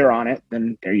 and if they're on it,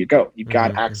 then there you go. You've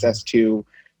got access to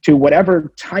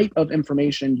whatever type of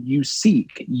information you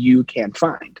seek, you can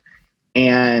find.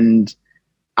 And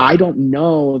I don't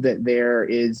know that there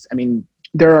is,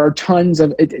 there are tons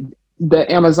of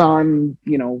the Amazon,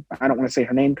 I don't want to say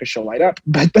her name because she'll light up,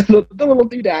 but the little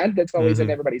doodad that's always in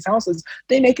everybody's houses,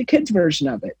 they make a kid's version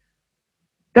of it.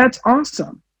 That's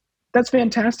awesome. That's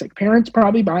fantastic. Parents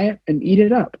probably buy it and eat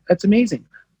it up. That's amazing.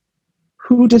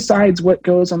 Who decides what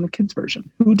goes on the kids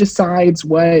version? Who decides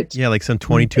what? Yeah, some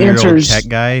 22-year-old tech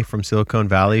guy from Silicon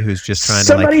Valley who's just trying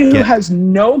somebody who has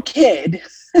no kid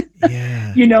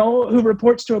Yeah. Who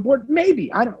reports to a board.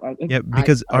 Maybe. I don't know. Yeah,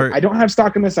 because I don't have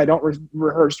stock in this. I don't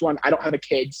rehearse one. I don't have a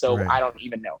kid, so right. I don't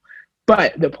even know.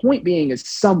 But the point being is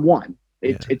someone,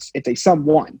 it's a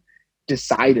someone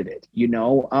decided it,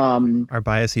 Our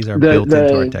biases are built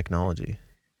into our technology.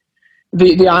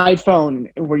 The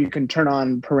iPhone, where you can turn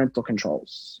on parental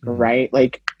controls, Mhm. right?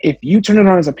 Like, if you turn it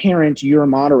on as a parent, you're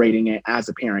moderating it as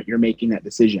a parent. You're making that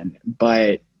decision.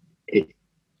 But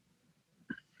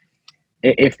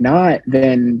if not,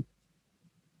 then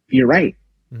you're right.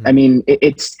 Mhm. I mean,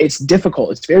 it's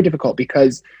difficult. It's very difficult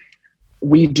because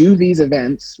we do these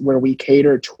events where we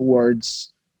cater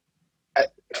towards,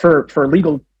 for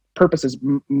legal purposes,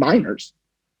 minors,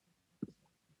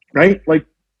 right? Like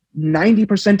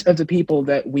 90% of the people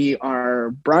that we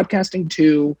are broadcasting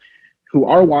to, who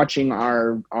are watching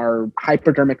our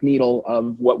hypodermic needle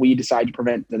of what we decide to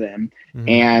prevent to them,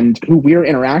 and who we're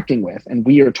interacting with and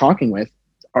we are talking with,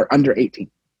 are under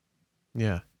 18.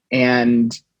 Yeah.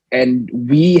 And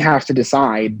we have to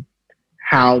decide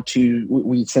how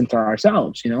we censor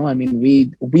ourselves. I mean,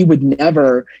 we would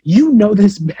never,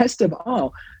 this best of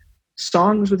all,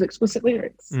 songs with explicit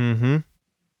lyrics. Mm-hmm.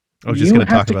 I was just going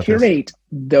to talk about this. You have to curate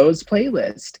those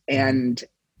playlists, and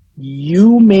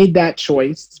you made that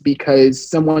choice because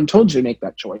someone told you to make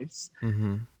that choice.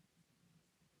 Mm-hmm.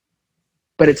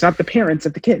 But it's not the parents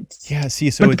of the kids. Yeah,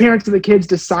 see, but the parents of the kids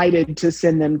decided to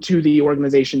send them to the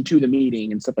organization, to the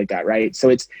meeting and stuff like that, right?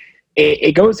 So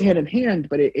it goes hand in hand,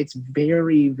 but it's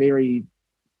very, very,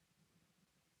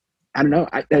 I don't know.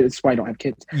 That's why I don't have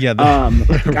kids. Yeah.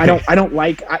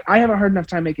 Right. I have a hard enough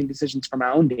time making decisions for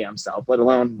my own damn self, let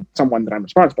alone someone that I'm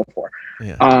responsible for.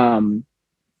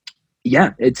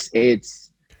 Yeah. It's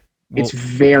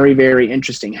very, very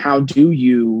interesting. How do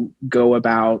you go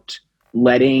about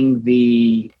letting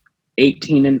the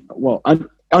 18 and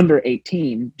under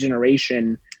 18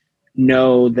 generation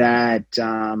know that,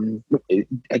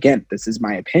 again, this is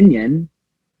my opinion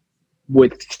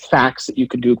with facts that you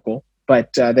could Google,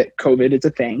 but that COVID is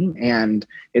a thing and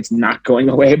it's not going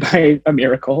away by a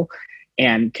miracle,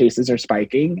 and cases are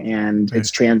spiking, and it's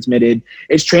transmitted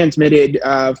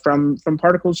from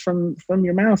particles from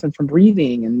your mouth and from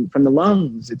breathing and from the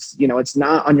lungs. It's it's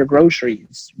not on your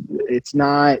groceries, it's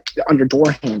not on your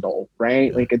door handle,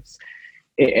 right? Like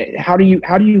how do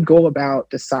you go about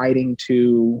deciding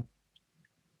to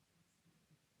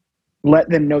let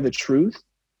them know the truth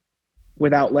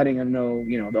without letting them know,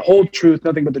 the whole truth,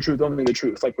 nothing but the truth, only the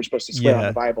truth, like we're supposed to swear on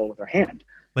the Bible with our hand?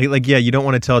 Like, yeah, you don't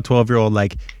want to tell a 12-year-old,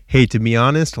 like, hey, to be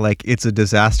honest, like, it's a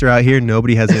disaster out here.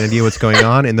 Nobody has any idea what's going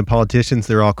on. And the politicians,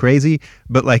 they're all crazy.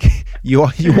 But, like, you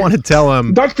want to tell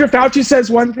them. Dr. Fauci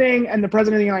says one thing, and the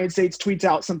president of the United States tweets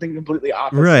out something completely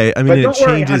opposite. Right. I mean, but don't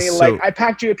worry, honey. So... Like, I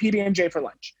packed you a PB&J for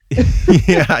lunch.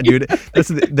 Yeah, dude.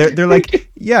 They're like,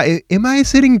 yeah, am I a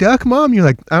sitting duck, Mom? You're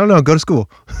like, I don't know. Go to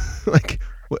school. Like,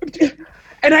 what?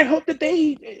 And I hope that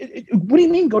what do you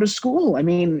mean go to school? I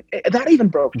mean, that even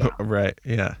broke down. Right.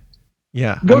 Yeah.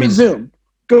 Yeah. Go to Zoom.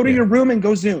 Go to your room and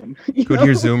go Zoom. Go to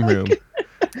your Zoom room.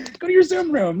 Go to your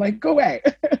Zoom room. Like, go away.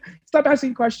 Stop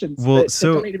asking questions that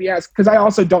don't need to be asked, because I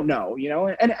also don't know,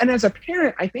 And as a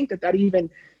parent, I think that even,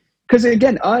 because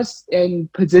again, us in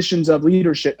positions of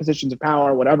leadership, positions of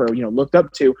power, whatever, looked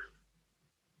up to,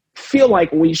 feel like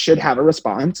we should have a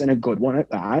response, and a good one at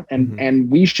that,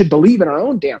 and we should believe in our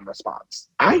own damn response.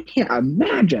 I can't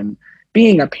imagine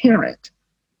being a parent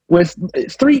with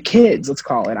 3 kids, let's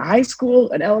call it a high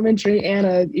school, an elementary, and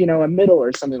a middle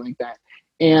or something like that.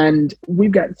 And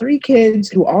we've got 3 kids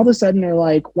who all of a sudden are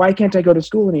like, why can't I go to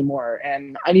school anymore?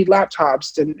 And I need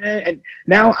laptops, and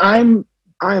now I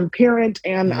am parent,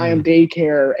 and I am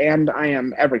daycare, and I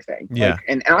am everything. Yeah.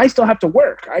 And I still have to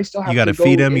work. I still have to. You got to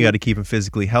feed them. You got to keep them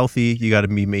physically healthy. You got to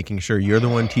be making sure you're the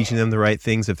one teaching them the right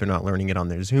things if they're not learning it on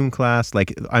their Zoom class.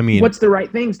 Like, I mean, what's the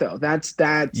right things though? That's.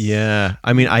 Yeah.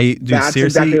 I mean, that's seriously,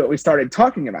 exactly what we started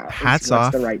talking about. Hats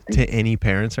off to any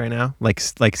parents right now. Like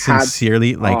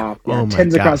sincerely, like, oh my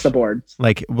tens gosh. across the board.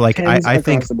 Like I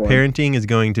think parenting is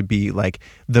going to be like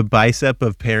the bicep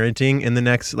of parenting in the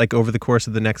next, like over the course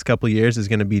of the next couple of years,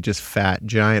 is going to be just fat,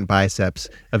 giant biceps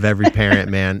of every parent.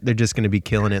 Man, they're just going to be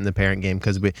killing it in the parent game,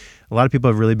 because a lot of people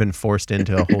have really been forced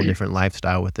into a whole different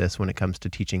lifestyle with this when it comes to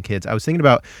teaching kids. I was thinking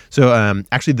about,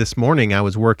 actually this morning I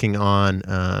was working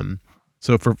on,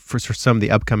 so for some of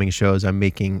the upcoming shows, I'm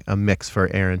making a mix for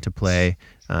Aaron to play.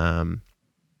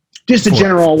 Just a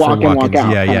general walk in, walk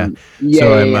out. Yeah.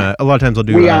 So a lot of times I'll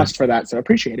do. We asked for that, so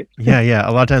appreciate it. Yeah.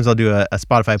 A lot of times I'll do a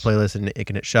Spotify playlist and it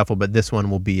can hit shuffle, but this one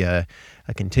will be a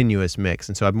continuous mix.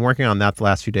 And so I've been working on that the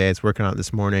last few days, working on it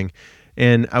this morning.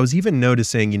 And I was even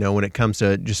noticing, when it comes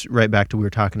to, just right back to, we were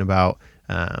talking about,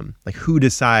 like, who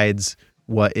decides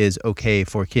what is okay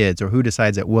for kids or who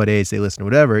decides at what age they listen to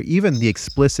whatever. Even the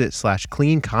explicit /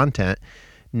 clean content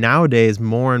nowadays,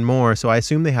 more and more. So I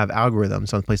assume they have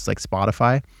algorithms on places like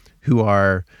Spotify who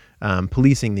are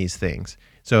policing these things.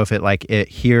 So if it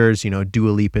hears, Dua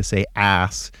Lipa say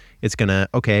ass, it's gonna,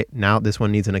 okay, now this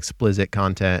one needs an explicit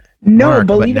content. No, mark,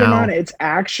 believe it or not, it's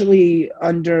actually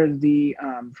under the,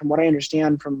 from what I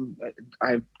understand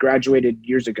I graduated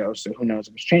years ago, so who knows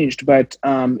if it's changed, but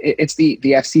it's the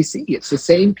FCC. It's the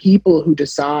same people who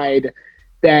decide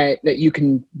that you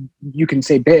can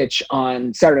say bitch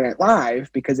on Saturday Night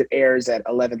Live because it airs at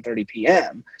 11:30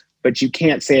 p.m., but you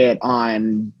can't say it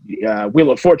on Wheel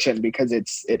of Fortune because it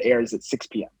airs at 6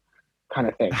 p.m. kind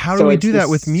of thing. How do we do that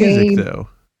with music, though?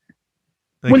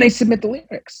 When they submit the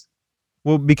lyrics.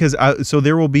 Well, because so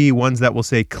there will be ones that will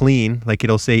say clean, like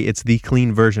it'll say it's the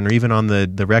clean version, or even on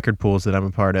the record pools that I'm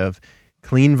a part of,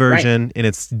 clean version, right. And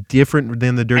it's different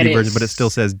than the dirty version, but it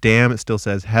still says damn, it still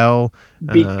says hell.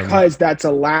 Because that's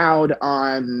allowed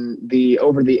on the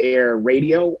over-the-air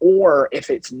radio, or if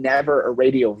it's never a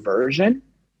radio version,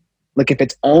 like if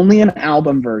it's only an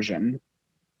album version,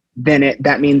 then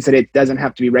that means that it doesn't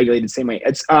have to be regulated the same way.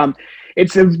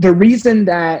 It's the reason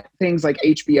that things like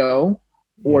HBO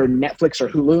or Netflix or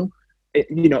Hulu,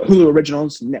 Hulu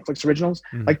originals, Netflix originals,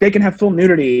 like they can have full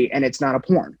nudity and it's not a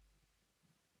porn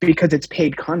because it's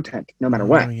paid content no matter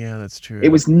what. Oh, yeah, that's true. It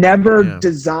was never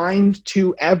designed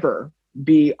to ever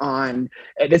be on.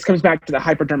 This comes back to the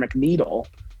hypodermic needle.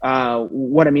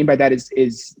 What I mean by that is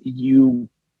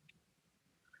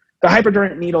the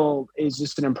hypodermic needle is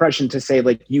just an impression to say,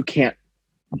 like, you can't,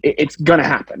 it's going to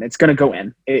happen. It's going to go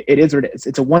in. It is what it is.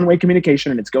 It's a one-way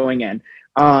communication and it's going in.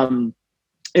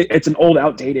 It's an old,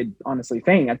 outdated, honestly,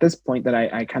 thing at this point that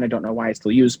I kind of don't know why I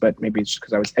still use, but maybe it's just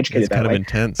because I was educated that way.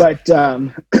 It's kind of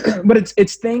intense. But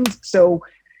it's things, so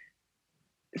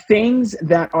things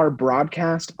that are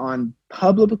broadcast on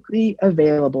publicly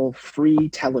available free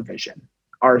television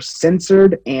are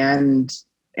censored and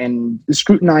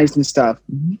scrutinized and stuff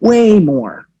way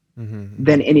more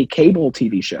than any cable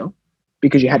TV show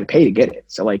because you had to pay to get it.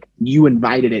 So like you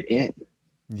invited it in.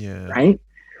 Yeah. Right?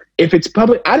 If it's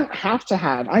public,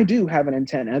 I do have an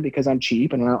antenna because I'm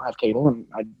cheap and I don't have cable and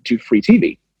I do free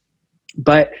TV.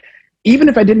 But even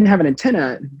if I didn't have an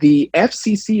antenna, the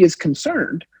FCC is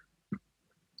concerned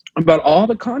about all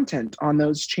the content on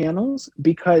those channels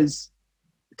because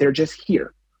they're just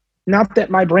here. Not that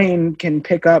my brain can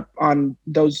pick up on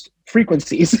those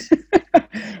frequencies,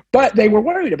 but they were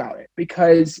worried about it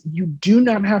because you do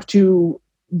not have to,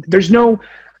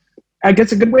 I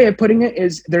guess a good way of putting it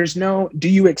is do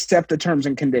you accept the terms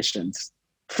and conditions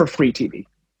for free TV?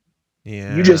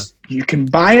 Yeah. You can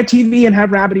buy a TV and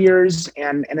have rabbit ears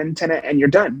and an antenna and you're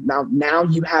done. Now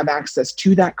you have access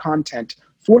to that content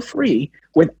for free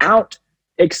without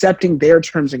accepting their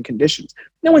terms and conditions.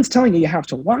 No one's telling you have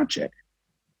to watch it,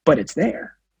 but it's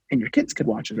there and your kids could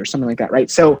watch it or something like that,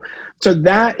 right? So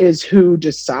that is who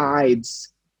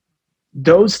decides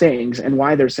those things and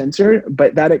why they're censored,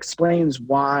 but that explains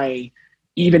why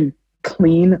even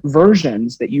clean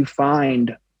versions that you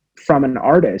find from an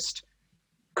artist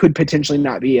could potentially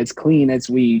not be as clean as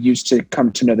we used to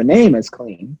come to know the name as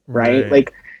clean, right?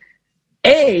 Like,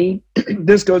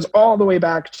 this goes all the way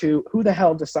back to who the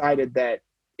hell decided that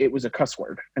it was a cuss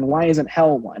word, and why isn't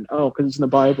hell one? Oh, because it's in the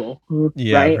Bible,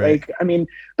 right? Like, I mean,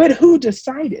 but who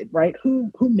decided, right?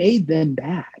 Who made them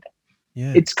bad?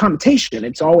 Yeah. It's connotation.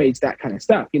 It's always that kind of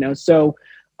stuff, So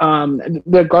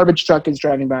the garbage truck is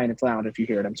driving by and it's loud. If you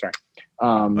hear it, I'm sorry.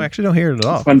 I actually don't hear it at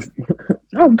all.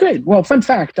 Oh, good. Well, fun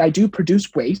fact: I do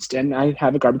produce waste, and I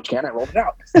have a garbage can. I rolled it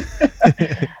out.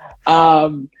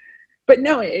 But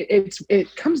no,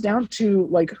 it comes down to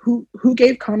like who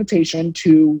gave connotation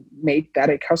to make that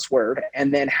a cuss word,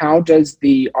 and then how does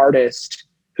the artist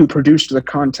who produced the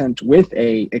content with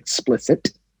a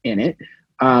explicit in it,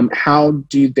 how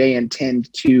do they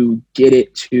intend to get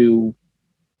it to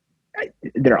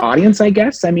their audience? I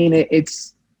guess. I mean,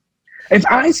 it's if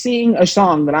I sing a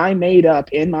song that I made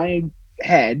up in my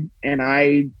head and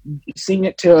I sing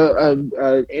it to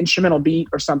a instrumental beat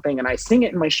or something, and I sing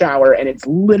it in my shower, and it's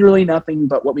literally nothing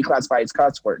but what we classify as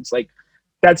cuss words, like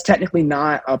that's technically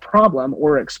not a problem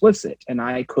or explicit, and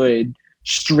I could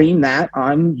stream that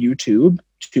on YouTube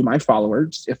to my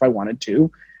followers if I wanted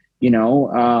to,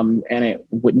 and it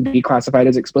wouldn't be classified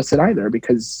as explicit either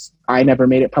because I never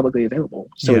made it publicly available.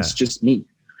 So It's just me.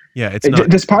 Yeah, it's not.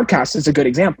 This podcast is a good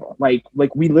example. Like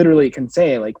we literally can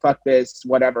say like fuck this,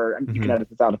 whatever. And you can edit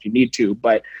this out if you need to,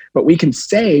 but we can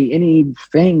say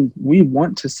anything we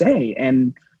want to say,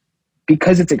 and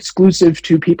because it's exclusive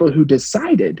to people who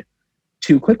decided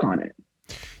to click on it.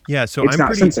 Yeah, so it's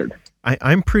not censored.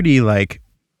 I'm pretty like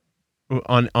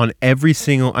on every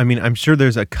single, I mean, I'm sure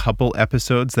there's a couple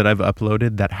episodes that I've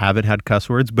uploaded that haven't had cuss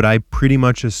words, but I pretty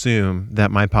much assume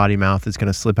that my potty mouth is going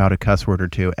to slip out a cuss word or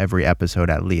two every episode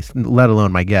at least, let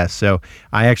alone my guests. So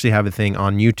I actually have a thing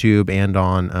on YouTube and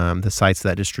on the sites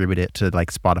that distribute it to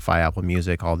like Spotify, Apple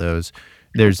Music, all those.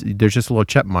 There's just a little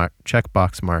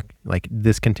checkbox mark like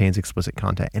this contains explicit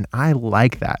content, and I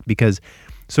like that because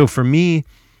so for me,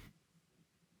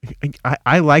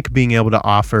 I like being able to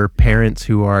offer parents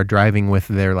who are driving with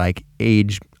their like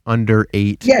age under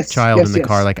 8 child in the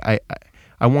car. Like I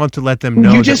want to let them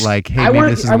know that like, hey, maybe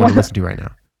this is what to listen to right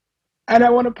now. And I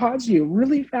want to pause you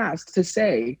really fast to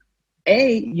say,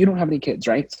 you don't have any kids,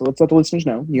 right? So let's let the listeners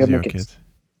know you have 0 no kids.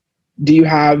 Do you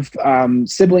have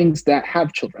siblings that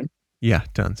have children? Yeah,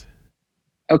 tons.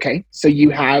 Okay, so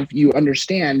you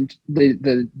understand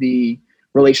the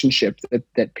relationship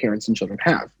that parents and children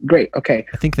have. Great. Okay.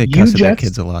 I think they cuss at their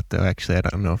kids a lot, though. Actually, I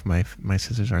don't know if my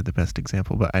sisters are the best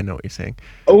example, but I know what you're saying.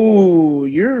 Oh,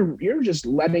 you're just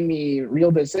letting me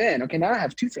reel this in. Okay, now I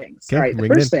have two things. Okay, all right. The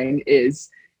first thing is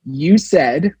you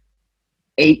said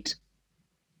 8.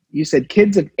 You said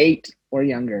kids of 8 or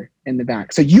younger in the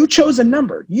back. So you chose a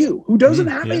number. You, who doesn't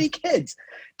have any kids,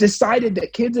 decided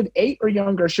that kids of 8 or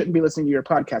younger shouldn't be listening to your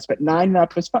podcast, but 9 and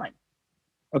up is fine.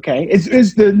 Okay,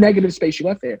 is the negative space you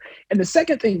left there. And the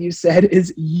second thing you said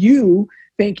is you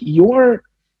think your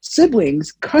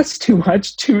siblings cuss too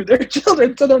much to their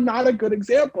children, so they're not a good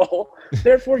example.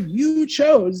 Therefore, you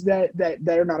chose that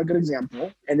they're not a good example.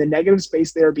 And the negative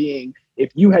space there being,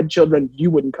 if you had children,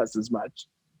 you wouldn't cuss as much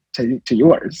to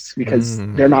yours because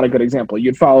they're not a good example.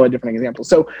 You'd follow a different example.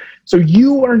 So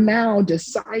you are now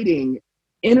deciding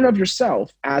in and of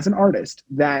yourself as an artist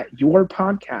that your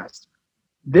podcast,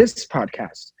 this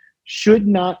podcast, should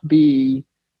not be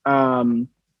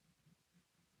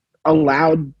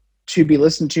allowed to be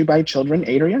listened to by children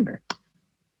 8 or younger.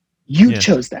 You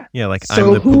chose that. Yeah, like so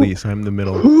I'm the police. I'm the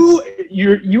middle. Who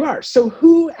you are. So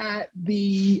who at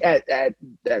the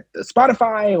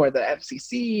Spotify or the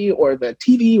FCC or the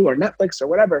TV or Netflix or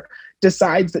whatever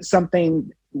decides that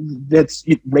something that's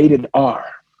rated R,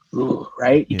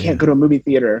 right? You can't go to a movie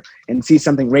theater and see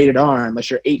something rated R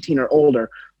unless you're 18 or older.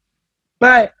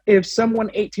 But if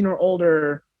someone 18 or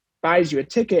older buys you a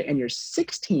ticket and you're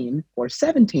 16 or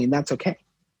 17, that's okay.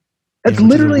 That's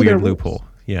literally their loophole.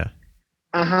 Yeah.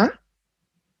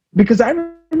 Because I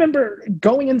remember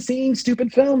going and seeing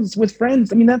stupid films with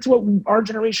friends. I mean, that's what our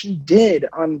generation did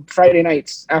on Friday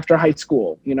nights after high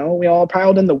school. You know, we all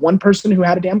piled in the one person who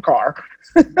had a damn car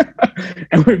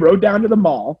and we rode down to the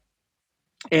mall.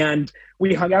 And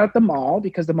we hung out at the mall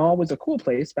because the mall was a cool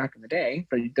place back in the day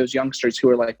for those youngsters who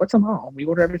were like, what's a mall? We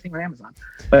order everything on Amazon.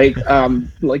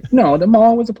 Like, no, the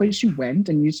mall was a place you went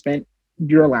and you spent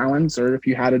your allowance, or if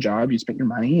you had a job, you spent your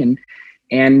money.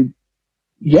 And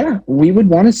yeah, we would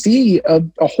want to see a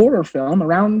horror film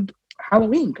around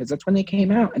Halloween because that's when they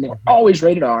came out. And they were always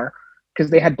rated R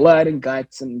because they had blood and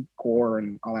guts and gore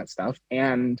and all that stuff.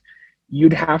 And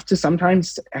you'd have to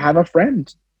sometimes have a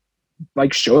friend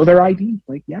like show their ID,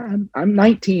 like, yeah, I'm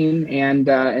 19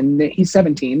 and he's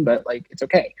 17, but like it's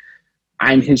okay,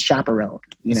 I'm his chaperone,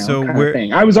 you know, so kind of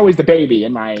thing. I was always the baby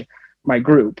in my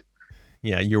group.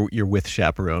 Yeah, you're with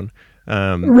chaperone.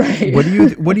 Right.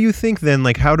 What do you think then?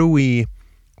 Like, how do we?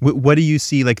 What do you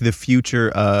see like the future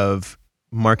of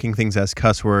marking things as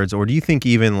cuss words, or do you think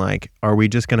even like are we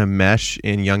just gonna mesh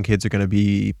and young kids are gonna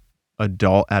be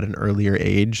adult at an earlier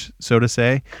age, so to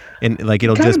say, and like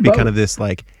it'll just be kind of this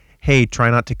like, hey, try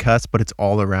not to cuss, but it's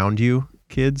all around you,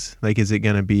 kids? Like, is it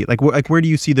going to be like where do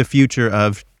you see the future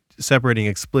of separating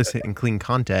explicit and clean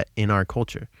content in our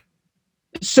culture?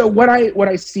 So what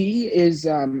I see is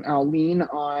I'll lean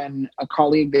on a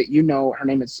colleague that you know. Her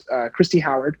name is Christy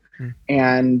Howard,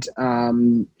 and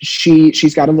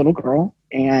she's got a little girl,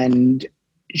 and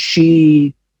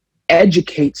she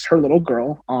educates her little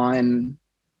girl on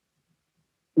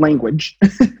language,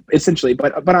 essentially,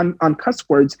 but on cuss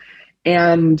words.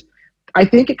 And I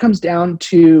think it comes down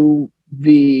to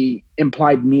the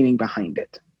implied meaning behind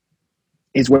it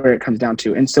is where it comes down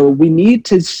to. And so we need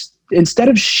to, instead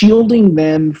of shielding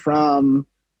them from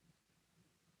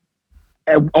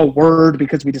a word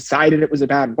because we decided it was a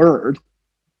bad word,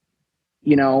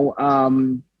 you know,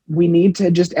 we need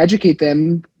to just educate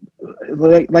them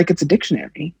like it's a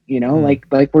dictionary, you know, like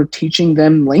we're teaching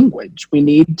them language. We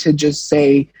need to just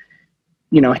say,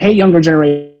 you know, hey, younger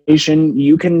generation,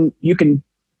 you can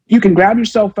grab your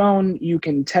cell phone, you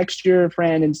can text your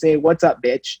friend and say, what's up,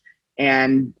 bitch,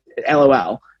 and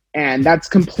LOL. And that's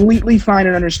completely fine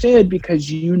and understood because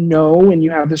you know, and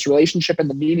you have this relationship and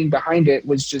the meaning behind it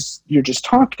was just, you're just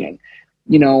talking,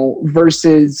 you know,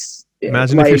 versus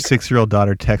Imagine if your like 6-year-old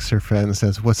daughter texts her friend and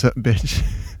says, "What's up, bitch?"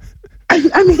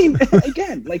 I mean,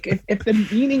 again, like if the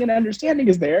meaning and understanding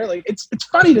is there, like it's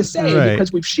funny to say Right.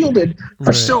 because we've shielded for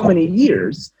Right. so many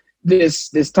years this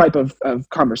type of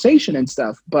conversation and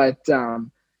stuff. But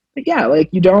yeah, like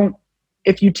you don't,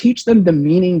 if you teach them the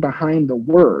meaning behind the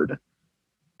word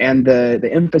and the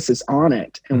emphasis on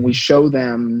it, and we show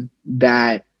them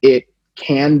that it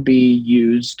can be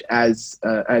used as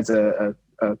a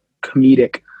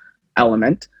comedic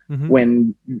element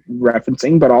when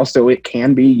referencing, but also it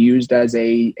can be used as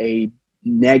a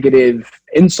negative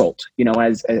insult, you know,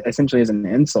 as essentially as an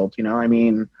insult, you know. I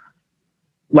mean,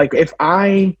 like if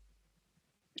I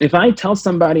tell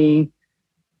somebody,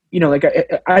 you know, like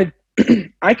I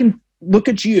I can look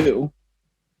at you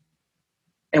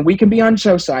and we can be on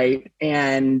show site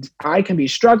and I can be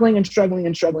struggling and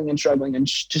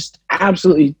just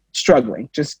absolutely struggling,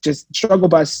 just struggle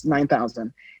bus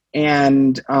 9,000.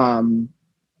 And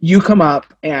you come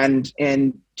up and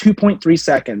in 2.3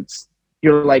 seconds,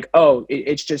 you're like, oh,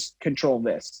 it's just control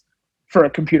this for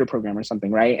a computer program or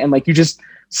something, right? And like you just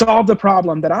solve the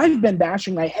problem that I've been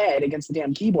bashing my head against the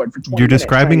damn keyboard for 20 You're minutes.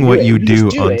 describing what you do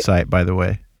on site, by the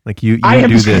way. Like you I am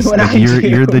do this. what Like I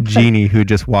you're do. the genie who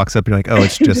just walks up and you're like, oh,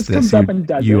 it's just this. Comes up and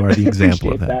does You it. are the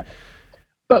example of that.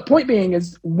 But point being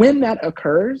is when that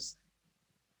occurs,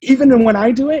 even when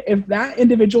I do it, if that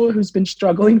individual who's been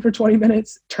struggling for 20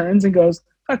 minutes turns and goes,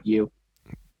 fuck you.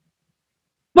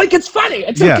 Like, it's funny.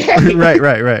 It's okay.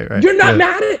 Right. You're not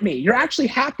mad at me. You're actually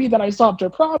happy that I solved your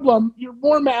problem. You're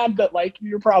more mad that like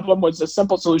your problem was a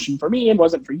simple solution for me and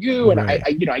wasn't for you. And I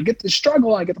you know, I get the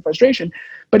struggle, I get the frustration,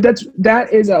 but that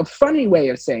is a funny way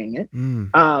of saying it.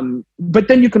 But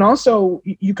then you can also,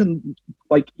 you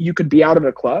could be out at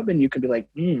a club and you could be like,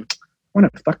 I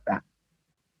want to fuck that.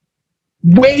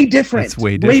 Way different. That's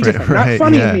way different. Right,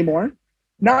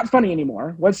 Not funny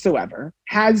anymore whatsoever.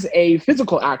 Has a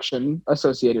physical action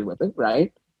associated with it,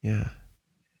 right? Yeah.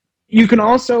 You can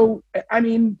also, I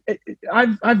mean,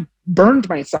 I've burned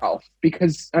myself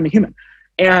because I'm a human,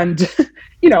 and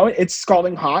you know, it's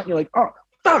scalding hot. And you're like, oh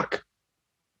fuck,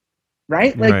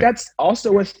 right? Like that's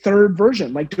also a third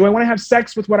version. Like, do I want to have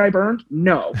sex with what I burned?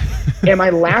 No. Am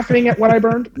I laughing at what I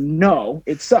burned? No.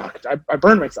 It sucked. I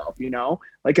burned myself. You know,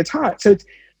 like it's hot. So it's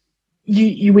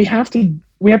we have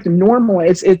to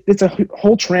normalize. It's a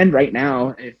whole trend right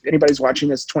now. If anybody's watching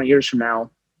this 20 years from now,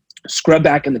 scrub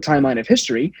back in the timeline of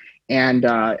history, and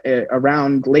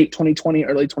around late 2020,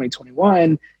 early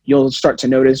 2021, you'll start to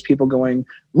notice people going,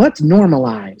 let's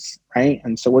normalize, right?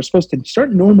 And so we're supposed to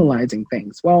start normalizing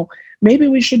things. Well, maybe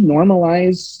we should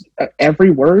normalize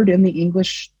every word in the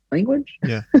English language.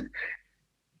 Yeah.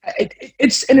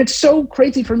 It's so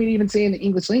crazy for me to even say in the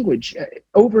English language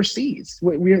overseas.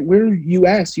 We're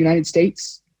U.S., United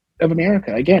States of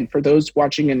America. Again, for those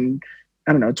watching in,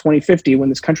 I don't know, 2050, when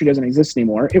this country doesn't exist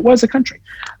anymore, it was a country.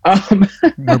 We're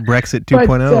Brexit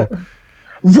 2.0.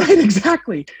 Right,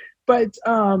 exactly. But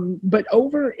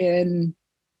over in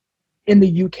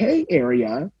the UK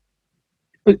area,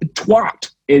 twat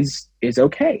is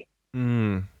okay.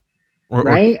 Or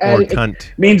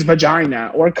cunt means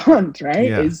vagina, or cunt, right?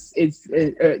 Yeah. Is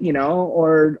you know,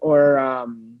 or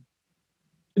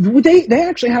they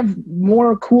actually have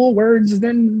more cool words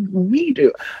than we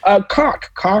do.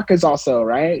 Cock is also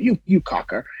right. You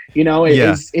cocker, you know.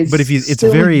 Is but if you, it's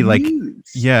very used. Like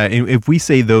if we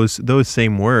say those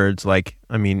same words, like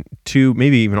I mean, two,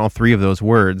 maybe even all three of those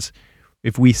words,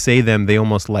 if we say them, they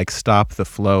almost like stop the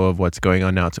flow of what's going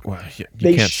on now. It's like, well,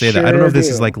 you can't say that. I don't know if this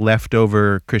is like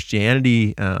leftover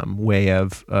Christianity way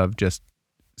of just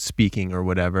speaking or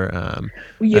whatever.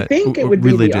 Well, you think it would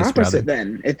be the opposite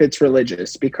then, if it's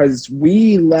religious, because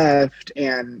we left,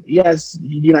 and yes, the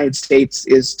United States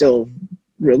is still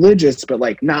religious, but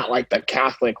like not like the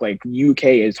Catholic, like UK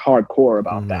is hardcore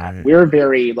about that. We're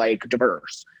very like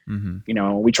diverse. You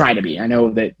know, we try to be. I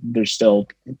know that there's still,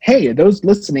 hey, are those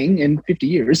listening in 50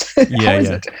 years?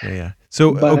 Yeah.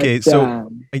 So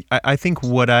I think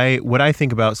what I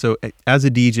think about, so as a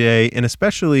DJ, and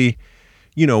especially,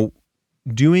 you know,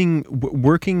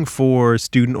 working for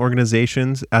student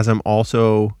organizations, as I'm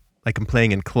also like I'm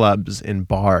playing in clubs, in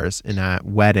bars, and at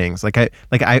weddings.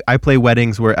 I play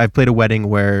weddings where I've played a wedding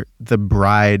where the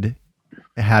bride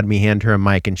had me hand her a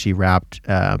mic and she rapped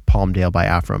Palmdale by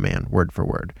Afro Man word for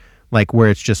word, like where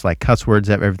it's just like cuss words,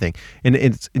 everything. And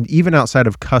it's even outside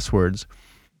of cuss words,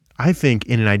 I think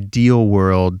in an ideal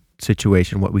world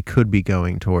situation, what we could be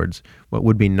going towards, what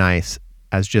would be nice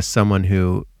as just someone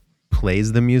who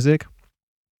plays the music,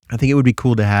 I think it would be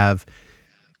cool to have,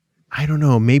 I don't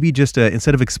know, maybe just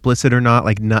instead of explicit or not,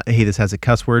 like not, hey, this has a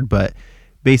cuss word, but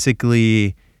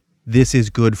basically this is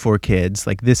good for kids,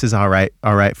 like this is all right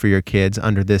for your kids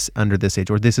under this age,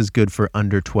 or this is good for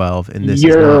under 12 and this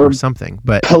is not, or something.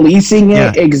 But policing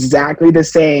it exactly the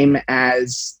same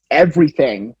as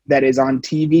everything that is on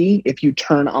TV if you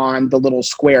turn on the little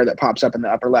square that pops up in the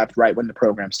upper left right when the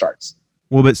program starts.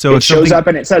 Well, but so it shows up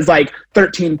and it says like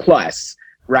 13 plus,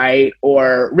 right?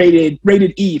 Or rated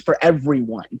E for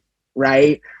everyone,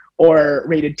 right? Or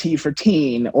rated T for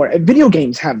teen. Or video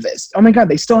games have this. Oh my God,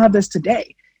 they still have this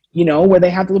today, where they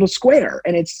have the little square,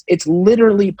 and it's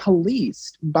literally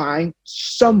policed by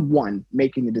someone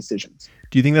making the decisions.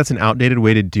 Do you think that's an outdated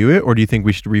way to do it, or do you think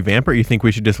we should revamp it, or you think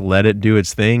we should just let it do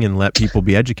its thing and let people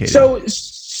be educated?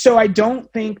 So I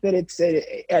don't think that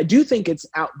I do think it's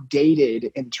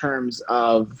outdated in terms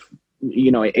of,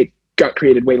 it got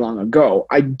created way long ago.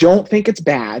 I don't think it's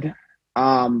bad.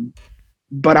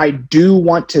 But I do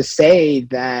want to say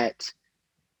that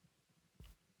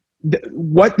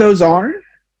what those are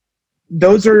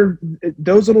those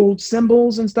little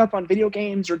symbols and stuff on video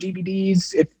games or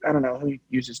DVDs. If I don't know who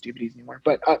uses DVDs anymore,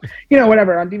 but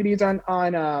whatever, on DVDs,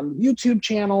 on YouTube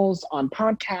channels, on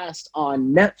podcasts,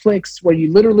 on Netflix, where you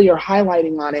literally are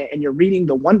highlighting on it and you're reading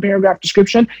the one paragraph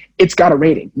description, it's got a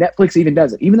rating. Netflix even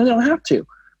does it, even though they don't have to,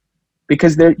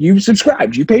 because you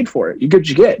subscribed, you paid for it, you get what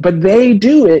you get. But they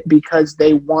do it because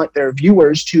they want their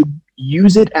viewers to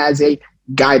use it as a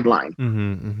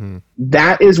guideline.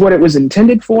 That is what it was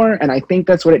intended for, and I think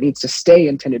that's what it needs to stay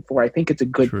intended for. I think it's a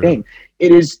good thing.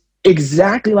 It is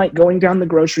exactly like going down the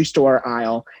grocery store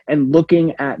aisle and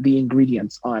looking at the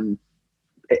ingredients on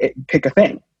it, pick a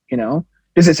thing,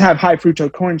 does this have high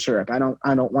fructose corn syrup? I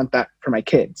don't want that for my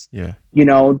kids. Is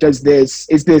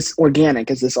this organic?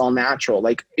 Is this all natural?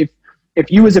 Like if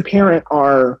you as a parent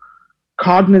are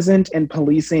cognizant and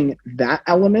policing that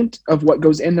element of what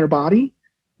goes in their body,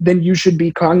 then you should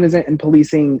be cognizant and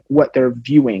policing what they're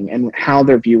viewing and how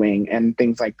they're viewing and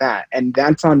things like that. And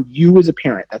that's on you as a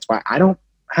parent. That's why I don't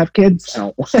have kids. I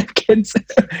don't have kids.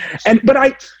 But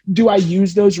I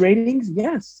use those ratings?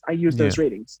 Yes, I use those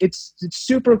ratings. It's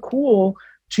super cool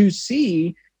to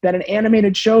see that an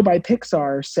animated show by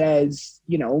Pixar says,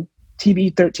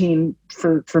 TV 13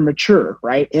 for mature,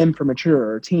 right? M for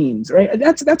mature, or teens, right?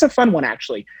 That's a fun one,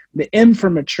 actually. The M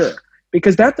for mature,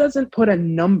 because that doesn't put a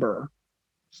number,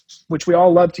 which we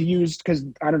all love to use because,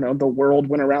 I don't know, the world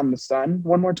went around the sun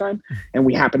one more time and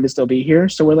we happen to still be here.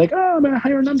 So we're like, oh, I'm at a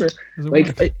higher number.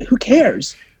 Like, who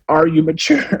cares? Are you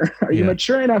mature? Are you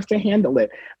mature enough to handle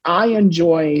it? I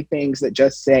enjoy things that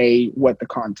just say what the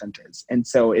content is. And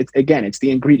so it's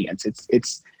the ingredients.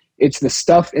 It's the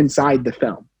stuff inside the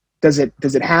film. Does it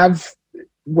have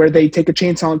where they take a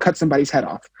chainsaw and cut somebody's head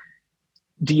off?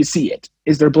 Do you see it?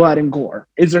 Is there blood and gore?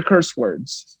 Is there curse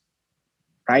words?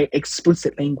 Right?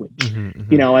 Explicit language,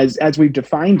 as we've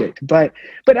defined it. But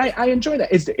I enjoy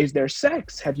that. Is there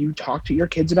sex? Have you talked to your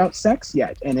kids about sex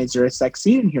yet? And is there a sex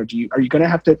scene in here? Are you going to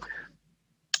have to?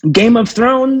 Game of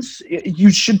Thrones,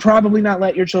 you should probably not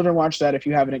let your children watch that if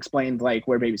you haven't explained like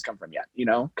where babies come from yet,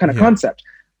 kind of concept.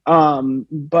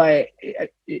 But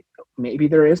maybe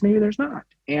there is, maybe there's not.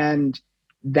 And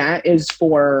that is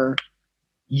for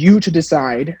you to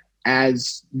decide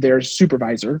as their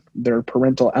supervisor, their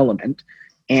parental element.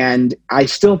 And I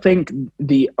still think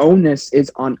the onus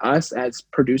is on us as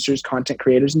producers, content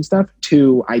creators and stuff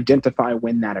to identify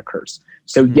when that occurs.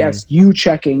 So yes, you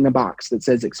checking the box that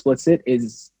says explicit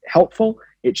is helpful.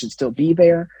 It should still be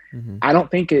there. I don't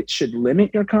think it should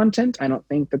limit your content. I don't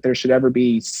think that there should ever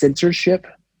be censorship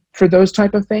for those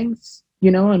type of things.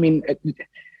 I mean,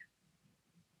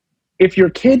 if your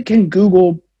kid can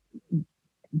Google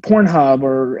Pornhub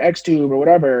or XTube or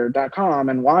whatever.com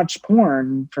and watch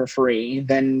porn for free,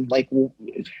 then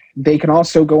they can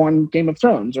also go on Game of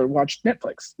Thrones or watch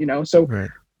Netflix, so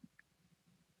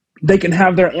they can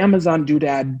have their Amazon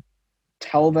doodad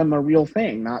tell them a real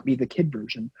thing, not be the kid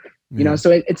version,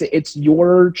 so it's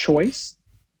your choice.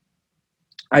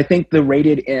 I think the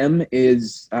rated M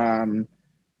is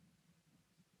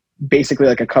basically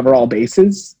like a cover all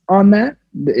bases on that,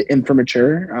 the for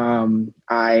mature.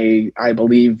 I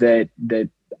believe that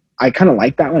I kind of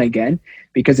like that one again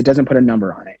because it doesn't put a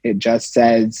number on it. It just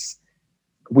says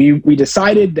we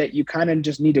decided that you kind of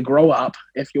just need to grow up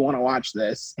if you want to watch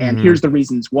this, and here's the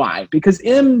reasons why. Because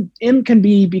M can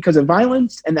be because of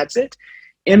violence, and that's it.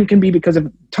 M can be because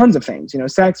of tons of things,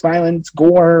 sex, violence,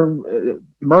 gore,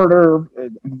 murder,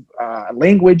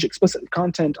 language, explicit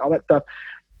content, all that stuff.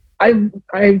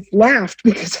 I've laughed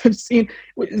because I've seen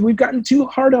we've gotten too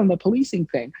hard on the policing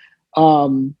thing,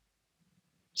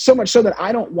 so much so that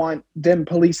I don't want them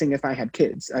policing if I had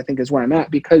kids, I think is where I'm at,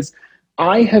 because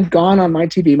I have gone on my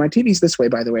TV. My TV's this way,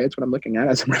 by the way. That's what I'm looking at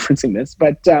as I'm referencing this.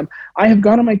 But I have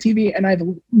gone on my TV and I've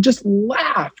just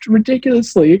laughed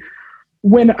ridiculously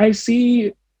when I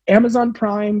see Amazon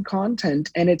Prime content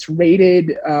and it's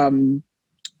rated,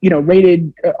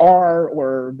 rated R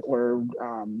or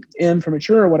M for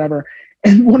mature or whatever.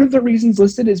 And one of the reasons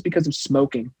listed is because of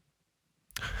smoking.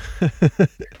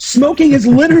 Smoking is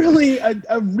literally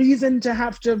a reason to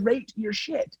have to rate your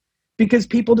shit because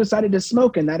people decided to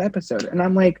smoke in that episode. And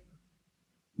I'm like,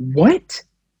 what?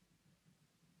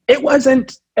 It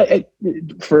wasn't,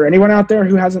 for anyone out there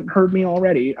who hasn't heard me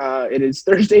already, it is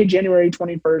Thursday, January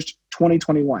 21st,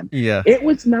 2021. Yeah. It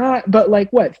was not, but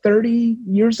like what, 30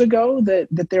 years ago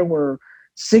that there were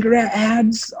cigarette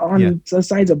ads on the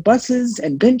sides of buses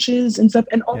and benches and stuff,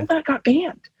 and all that got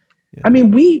banned. Yeah. I mean,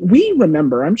 we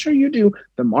remember, I'm sure you do,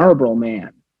 the Marlboro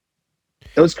Man.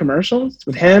 Those commercials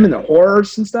with him and the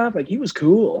horse and stuff, like he was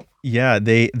cool. Yeah,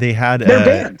 they had they're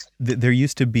banned. There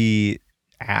used to be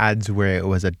ads where it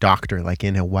was a doctor like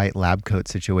in a white lab coat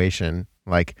situation,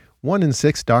 like 1 in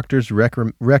 6 doctors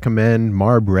recommend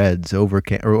Marb Reds over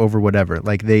whatever.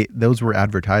 Like those were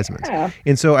advertisements. Yeah.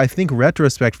 And so I think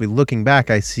retrospectively looking back,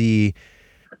 I see,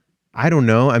 I don't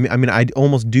know. I mean, I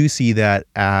almost do see that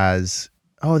as,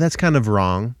 oh, that's kind of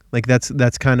wrong. Like that's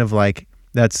kind of like,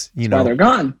 that's, you know, why they're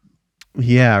gone.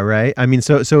 Yeah, right. I mean,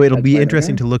 so it'll be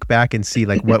interesting to look back and see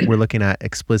like what we're looking at,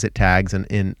 explicit tags and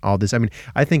in all this. I mean,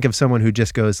 I think of someone who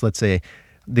just goes, let's say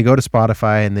they go to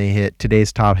Spotify and they hit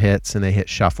today's top hits and they hit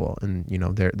shuffle and, you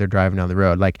know, they're driving down the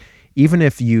road. Like, even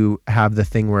if you have the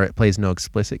thing where it plays no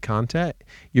explicit content,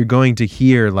 you're going to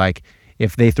hear, like,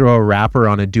 if they throw a rapper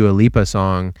on a Dua Lipa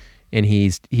song and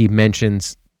he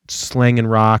mentions Slangin'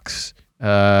 Rocks,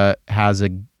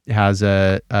 has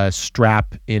a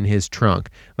strap in his trunk.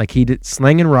 Like, he did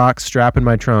Slangin' Rocks, strap in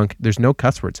my trunk. There's no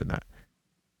cuss words in that.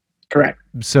 Correct.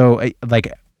 So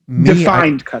like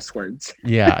defined cuss words.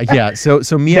 Yeah. So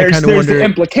me, I kind of wonder the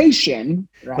implication,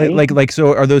 right? Like,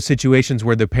 so are those situations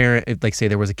where the parent, like, say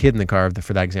there was a kid in the car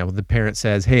for that example, the parent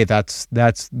says, hey, that's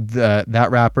that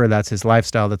rapper, that's his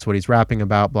lifestyle, that's what he's rapping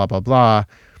about, blah, blah, blah.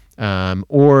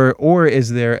 Or is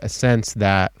there a sense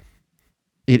that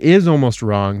it is almost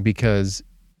wrong because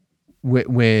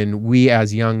when we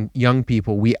as young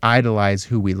people, we idolize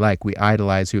who we like. We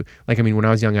idolize who, like, I mean, when I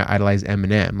was young, I idolized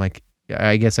Eminem. Like,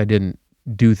 I guess I didn't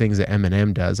do things that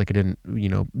Eminem does. Like, I didn't, you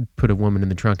know, put a woman in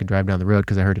the trunk and drive down the road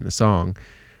because I heard it in a song.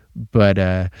 But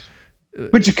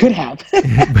you could have.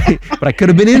 but I could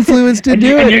have been influenced to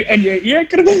do it. And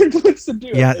could have been influenced to do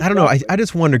it. Yeah, I don't know. I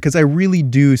just wonder because I really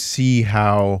do see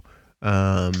how.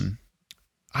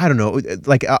 I don't know,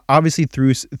 like obviously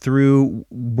through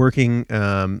working,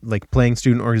 like playing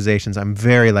student organizations, I'm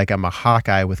a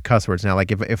Hawkeye with cuss words now.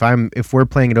 Like if we're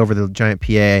playing it over the giant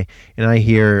PA and I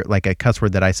hear like a cuss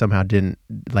word that I somehow didn't,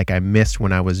 like I missed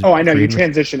when I was. Oh, I know, you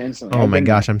transition instantly. Oh my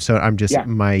gosh, my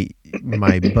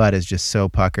butt is just so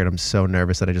puckered. I'm so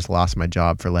nervous that I just lost my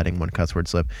job for letting one cuss word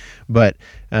slip. But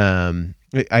I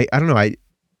don't know.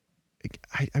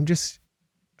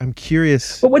 I'm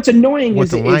curious. But what's annoying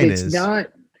is it's not.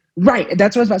 Right,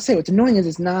 that's what I was about to say. What's annoying is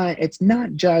it's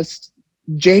not just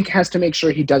Jake has to make sure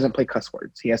he doesn't play cuss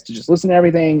words. He has to just listen to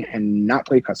everything and not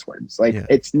play cuss words. Like,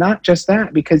 It's not just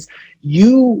that, because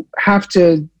you have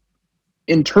to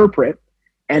interpret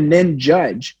and then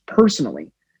judge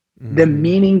personally the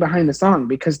meaning behind the song,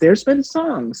 because there's been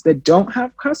songs that don't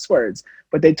have cuss words,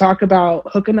 but they talk about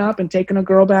hooking up and taking a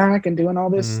girl back and doing all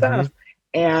this stuff.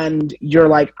 And you're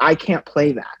like, I can't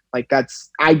play that. Like,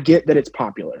 I get that it's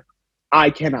popular. I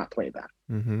cannot play that.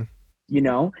 You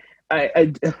know,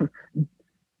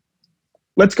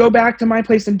 let's go back to My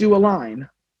Place and Do a Line.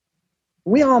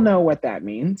 We all know what that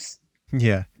means.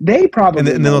 Yeah. They probably and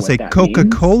then they'll say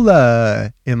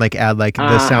Coca-Cola and like add like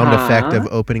the sound effect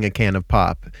of opening a can of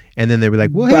pop. And then they were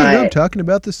like, well, hey, no, I'm talking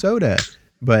about the soda.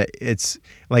 But it's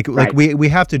like we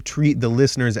have to treat the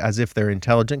listeners as if they're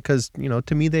intelligent, because, you know,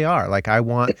 to me they are. Like, I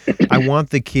want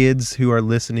the kids who are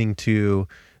listening to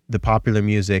the popular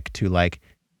music to like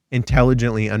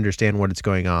intelligently understand what is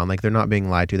going on. Like, they're not being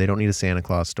lied to. They don't need a Santa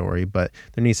Claus story, but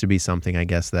there needs to be something, I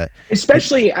guess, that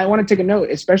especially I want to take a note,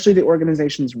 especially the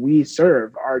organizations we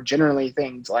serve are generally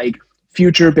things like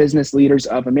future business leaders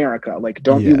of America. Like,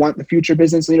 don't you want the future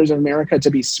business leaders of America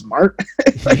to be smart?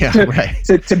 Like,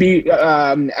 to be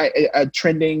a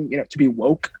trending, you know, to be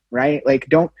woke, right? Like,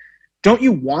 don't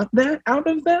you want that out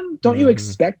of them? Don't you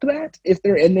expect that if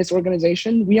they're in this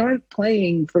organization? We aren't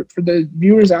playing for the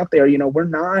viewers out there. You know, we're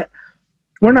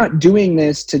not doing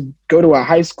this to go to a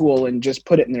high school and just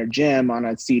put it in their gym on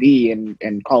a CD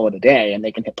and call it a day, and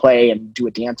they can hit play and do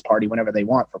a dance party whenever they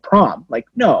want for prom. Like,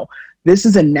 no, This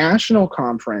is a national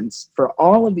conference for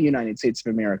all of the United States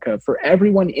of America, for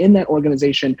everyone in that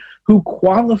organization who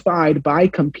qualified by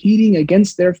competing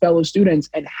against their fellow students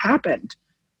and happened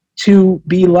to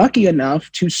be lucky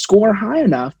enough to score high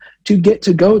enough to get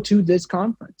to go to this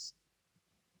conference.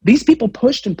 These people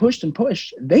pushed and pushed and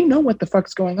pushed. They know what the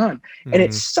fuck's going on. Mm-hmm. And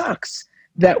it sucks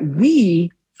that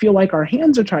we feel like our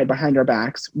hands are tied behind our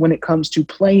backs when it comes to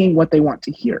playing what they want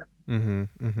to hear. Mm-hmm.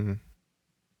 Mm-hmm.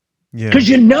 Yeah. Because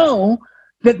you know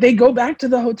that they go back to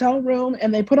the hotel room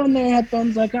and they put on their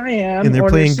headphones like I am. And they're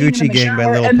playing Gucci Gang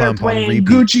by Lil Pump on repeat.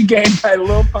 Gucci Gang by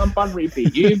Lil Pump on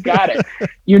repeat. You got it.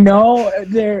 You know,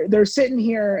 they're sitting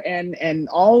here and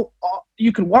all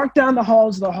you can walk down the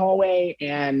halls of the hallway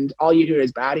and all you hear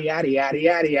is batty, yaddy, yaddy,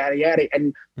 yaddy, yaddy, yaddy,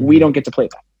 and we don't get to play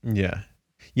that. Yeah.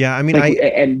 Yeah. I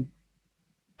mean,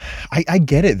 I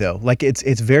get it though. Like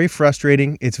it's very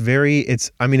frustrating. It's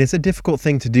a difficult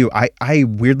thing to do. I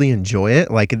weirdly enjoy it.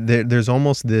 Like there's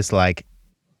almost this like,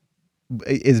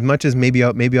 as much as maybe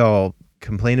I'll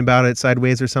complain about it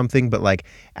sideways or something, but like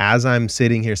as I'm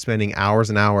sitting here spending hours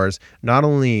and hours not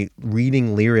only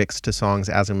reading lyrics to songs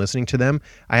as I'm listening to them,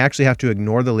 I actually have to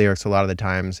ignore the lyrics a lot of the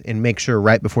times and make sure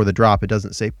right before the drop it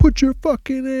doesn't say put your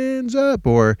fucking hands up,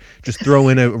 or just throw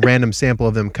in a random sample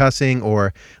of them cussing,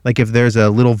 or like if there's a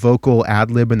little vocal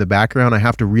ad lib in the background, I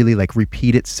have to really like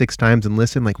repeat it 6 times and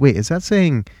listen like, wait, is that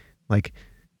saying like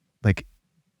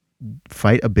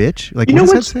fight a bitch? Like, you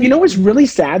know what's really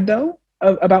sad though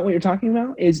about what you're talking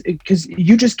about is because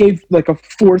you just gave like a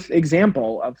 4th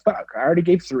example of fuck. I already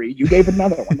gave 3. You gave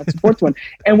another one. That's the 4th one.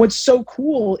 And what's so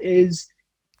cool is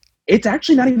it's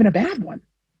actually not even a bad one.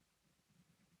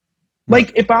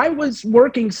 Like if I was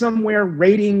working somewhere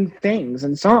rating things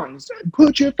and songs,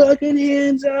 put your fucking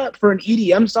hands up for an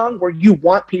EDM song where you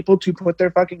want people to put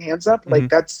their fucking hands up. Like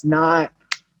that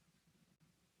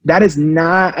is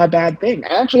not a bad thing.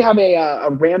 I actually have a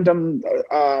random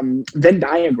Venn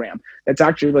diagram that's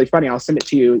actually really funny. I'll send it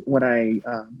to you when I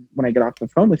get off the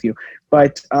phone with you.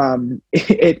 But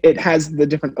it has the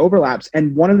different overlaps,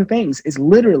 and one of the things is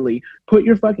literally put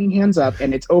your fucking hands up,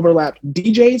 and it's overlapped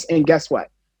DJs, and guess what?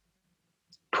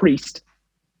 Priest.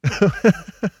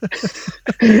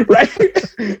 Right?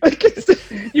 Like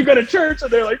you go to church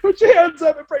and they're like, put your hands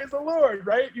up and praise the Lord,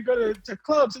 right? You go to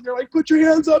clubs and they're like, put your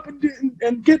hands up and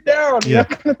get down, that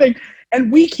kind of thing.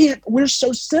 And we're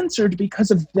so censored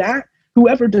because of that.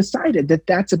 Whoever decided that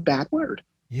that's a bad word.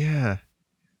 Yeah.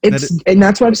 And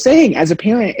that's what I'm saying. As a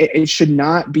parent, it should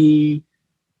not be.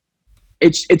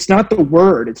 It's not the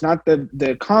word. It's not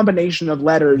the combination of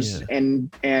letters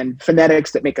and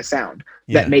phonetics that make a sound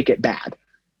that make it bad.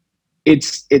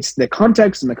 It's the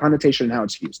context and the connotation and how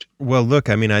it's used. Well, look,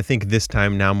 I mean, I think this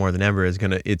time now more than ever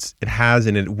it has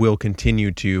and it will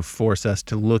continue to force us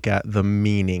to look at the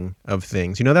meaning of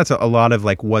things. You know, that's a lot of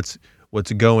like what's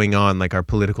going on, like our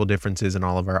political differences and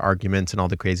all of our arguments and all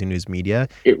the crazy news media.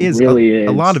 It really is.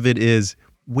 A lot of it is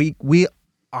we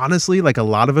honestly, like a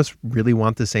lot of us really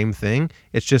want the same thing.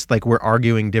 It's just like we're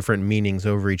arguing different meanings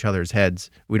over each other's heads.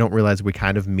 We don't realize we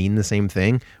kind of mean the same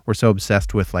thing. We're so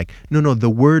obsessed with like, no, the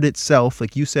word itself,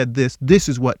 like you said this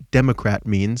is what Democrat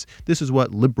means. This is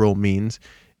what liberal means.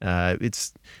 We're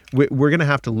going to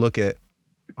have to look at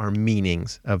our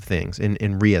meanings of things and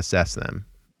reassess them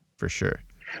for sure.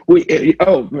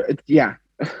 Yeah.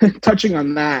 Touching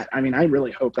on that, I mean, I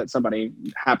really hope that somebody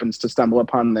happens to stumble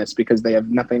upon this because they have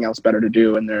nothing else better to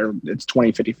do and it's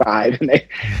 2055 and they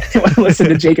want to listen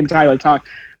to Jake and Tyler talk.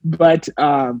 But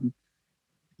I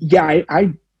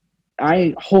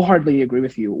wholeheartedly agree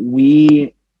with you.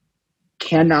 We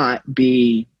cannot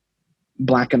be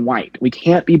black and white. We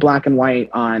can't be black and white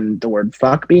on the word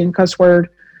fuck being a cuss word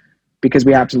because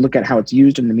we have to look at how it's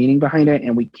used and the meaning behind it.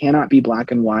 And we cannot be black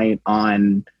and white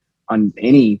on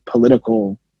any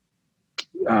political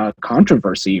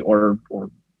controversy or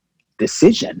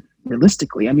decision,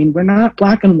 realistically. I mean, we're not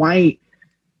black and white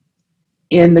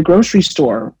in the grocery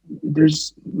store.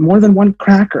 There's more than one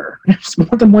cracker. There's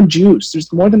more than one juice.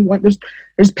 There's more than one. There's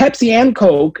Pepsi and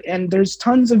Coke, and there's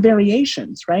tons of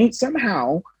variations, right?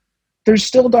 Somehow there's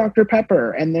still Dr.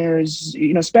 Pepper, and there's,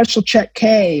 Special Check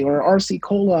K or RC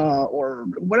Cola or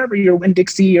whatever your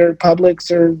Winn-Dixie or Publix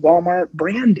or Walmart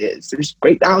brand is. There's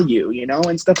Great Value,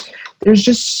 and stuff. There's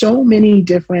just so many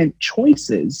different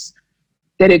choices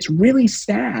that it's really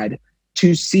sad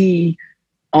to see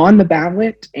on the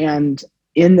ballot and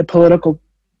in the political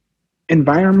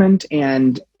environment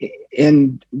and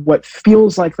in what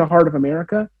feels like the heart of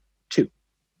America, too.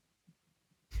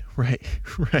 Right.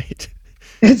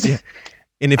 Yeah.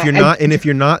 And if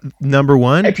you're not number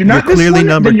one, you're clearly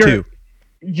number 2.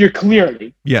 You're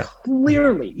clearly, Yeah.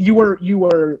 clearly, you are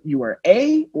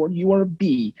A or you are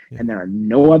B, Yeah. and there are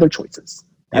no other choices.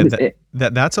 That is it.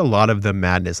 That's a lot of the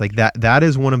madness. Like that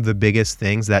is one of the biggest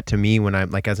things that to me, when I'm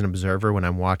like, as an observer, when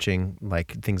I'm watching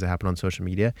like things that happen on social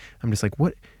media, I'm just like,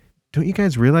 what? Don't you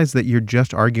guys realize that you're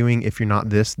just arguing, if you're not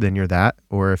this, then you're that,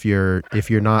 or if you're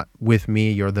not with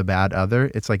me, you're the bad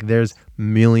other. It's like there's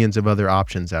millions of other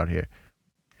options out here.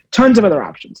 Tons of other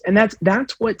options, and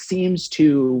that's what seems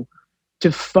to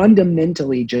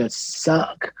fundamentally just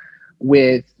suck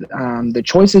with the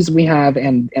choices we have,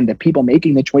 and the people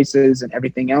making the choices and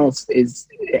everything else is,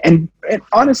 and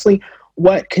honestly,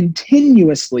 what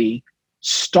continuously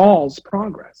stalls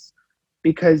progress,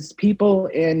 because people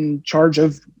in charge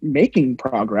of making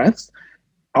progress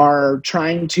are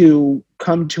trying to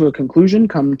come to a conclusion,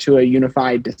 come to a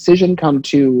unified decision, come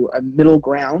to a middle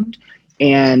ground,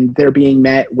 and they're being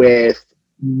met with,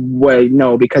 well,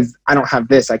 no, because I don't have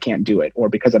this, I can't do it, or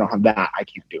because I don't have that, I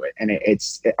can't do it. And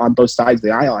it's on both sides of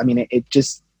the aisle. I mean, it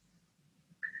just,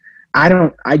 I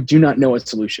do not know a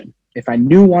solution. If I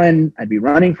knew one, I'd be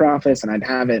running for office and I'd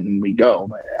have it and we go.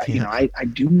 But I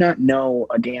do not know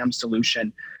a damn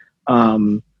solution.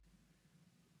 I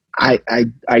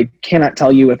cannot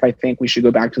tell you if I think we should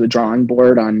go back to the drawing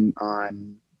board on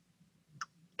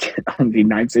the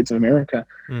United States of America,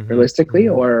 realistically,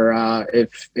 or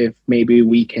if maybe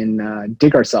we can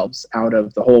dig ourselves out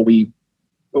of the hole we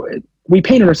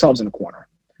painted ourselves in a corner.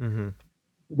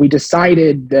 We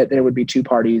decided that there would be two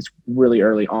parties really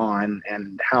early on,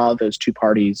 and how those two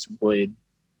parties would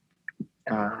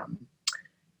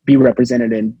be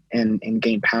represented and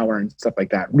gain power and stuff like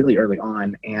that really early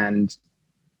on, and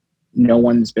no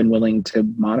one's been willing to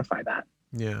modify that.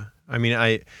 Yeah. I mean,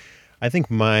 I think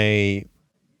my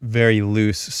very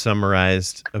loose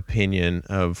summarized opinion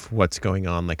of what's going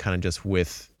on, like kind of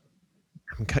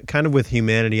with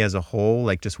humanity as a whole,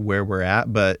 like just where we're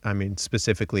at, but I mean,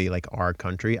 specifically like our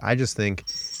country, I just think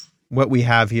what we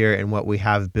have here and what we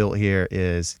have built here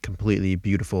is completely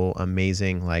beautiful,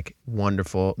 amazing, like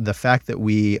wonderful. The fact that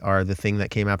we are the thing that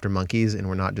came after monkeys and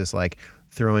we're not just like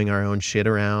throwing our own shit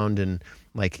around and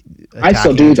like I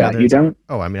still do that. You don't?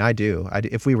 Oh, I mean, I do.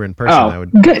 If we were in person, I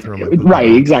would throw my poop right,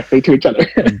 around. exactly, to each other.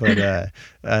 But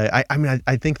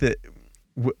I think that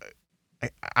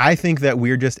I think that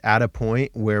we're just at a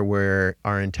point where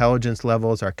our intelligence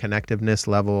levels, our connectiveness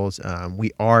levels,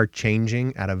 we are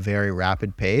changing at a very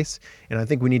rapid pace, and I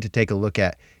think we need to take a look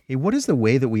at, hey, what is the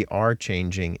way that we are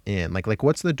changing in? Like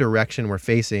what's the direction we're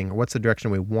facing, or what's the direction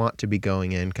we want to be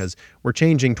going in? Because we're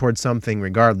changing towards something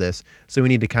regardless, so we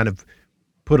need to kind of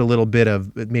put a little bit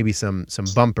of maybe some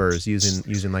bumpers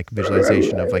using like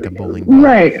visualization of like a bowling ball.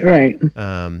 Right.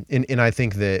 And I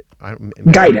think that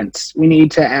guidance. We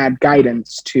need to add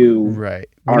guidance to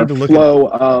our flow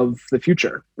of the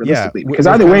future, realistically. Because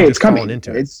either way, it's coming.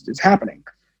 It's happening.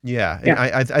 Yeah. And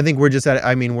I think we're just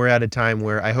we're at a time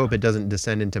where I hope it doesn't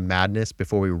descend into madness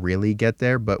before we really get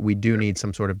there, but we do need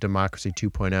some sort of democracy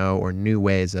 2.0 or new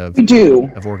ways of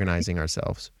organizing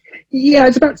ourselves. Yeah, I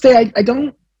was about to say,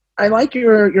 I like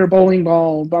your bowling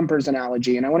ball bumpers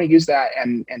analogy, and I want to use that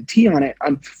and tee on it.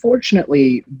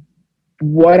 Unfortunately,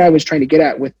 what I was trying to get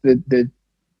at with the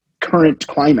current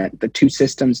climate, the two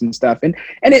systems and stuff, and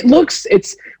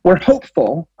we're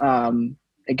hopeful.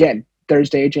 Again,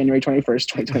 Thursday, January 21st,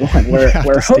 2021.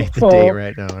 We're hopeful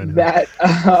right now,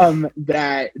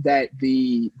 that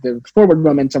the forward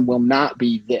momentum will not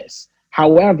be this.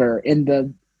 However, in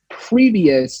the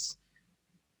previous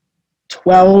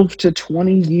 12 to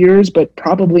 20 years, but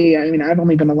probably, I've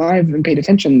only been alive and paid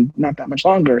attention not that much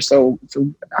longer. So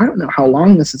I don't know how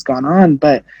long this has gone on,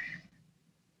 but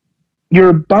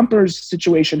your bumpers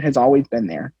situation has always been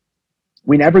there.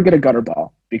 We never get a gutter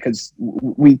ball because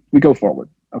we go forward.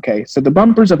 Okay. So the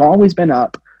bumpers have always been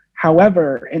up.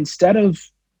 However, instead of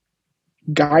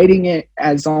guiding it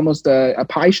as almost a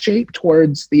pie shape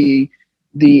towards the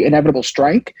inevitable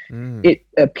strike, it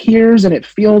appears and it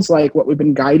feels like what we've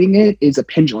been guiding it is a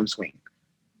pendulum swing.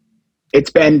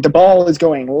 It's been the ball is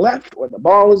going left or the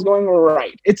ball is going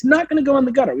right. It's not going to go in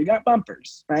the gutter. We got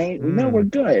bumpers, right? We know we're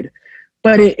good.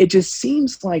 But it just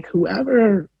seems like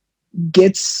whoever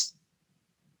gets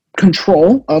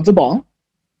control of the ball,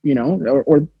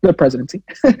 or the presidency,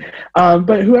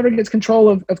 but whoever gets control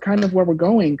of kind of where we're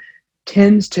going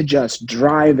tends to just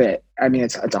drive it.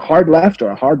 It's a hard left or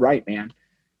a hard right, man.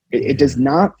 It does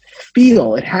not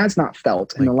feel, it has not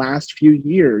felt in the last few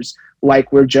years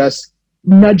like we're just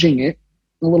nudging it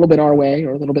a little bit our way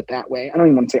or a little bit that way. I don't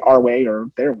even want to say our way or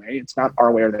their way. It's not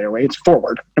our way or their way. It's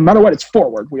forward. No matter what, it's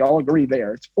forward. We all agree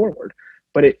there. It's forward.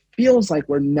 But it feels like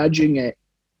we're nudging it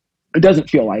It doesn't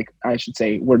feel like, I should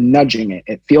say, we're nudging it.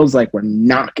 It feels like we're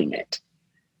knocking it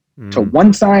to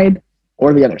one side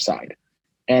or the other side.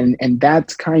 And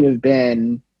that's kind of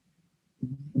been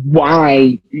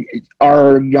why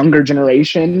our younger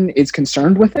generation is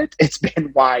concerned with it. It's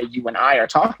been why you and I are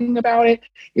talking about it.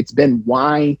 It's been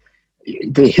why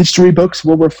the history books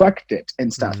will reflect it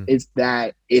and stuff. Is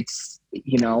that it's,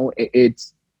 you know,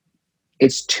 it's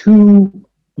too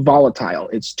volatile.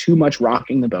 It's too much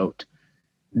rocking the boat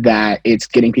that it's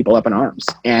getting people up in arms.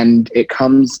 And it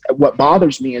comes, what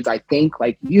bothers me is, I think,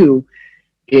 like you,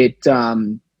 it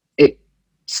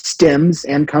stems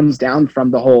and comes down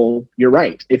from the whole, you're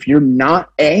right, if you're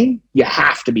not A, you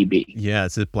have to be B. Yeah,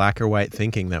 it's this black or white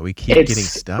thinking that we keep getting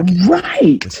stuck in.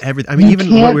 Right. With I mean,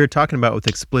 even what we were talking about with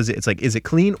explicit, it's like, is it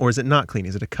clean or is it not clean?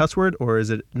 Is it a cuss word or is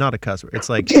it not a cuss word? It's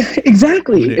like,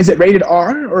 exactly. Is it rated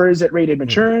R or is it rated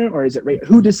mature or is it rated,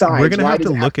 who decides? We're gonna have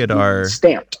to look at our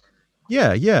stamped.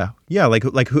 Yeah.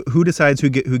 Like who decides who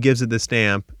gives it the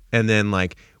stamp, and then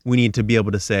like we need to be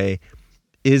able to say,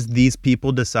 is these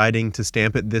people deciding to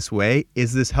stamp it this way?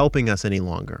 Is this helping us any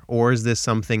longer? Or is this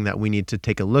something that we need to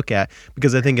take a look at?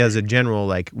 Because I think as a general,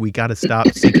 like, we got to stop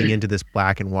sinking into this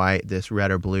black and white, this red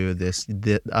or blue, this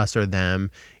us or them.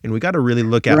 And we got to really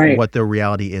look at what the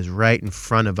reality is right in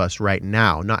front of us right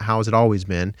now. Not how has it always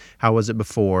been? How was it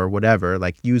before? Whatever.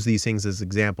 Like, use these things as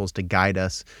examples to guide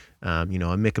us,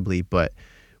 amicably. But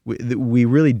we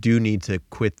really do need to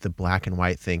quit the black and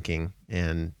white thinking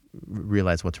and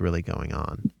realize what's really going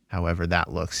on, however that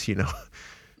looks,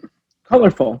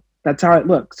 Colorful. That's how it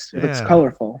looks. Yeah. It's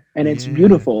colorful, and it's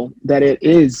beautiful that it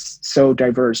is so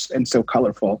diverse and so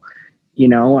colorful.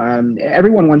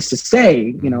 Everyone wants to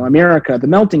say, America, the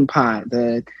melting pot,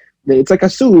 the it's like a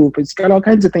soup, it's got all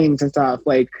kinds of things and stuff.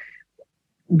 Like,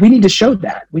 we need to show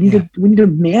that. We need to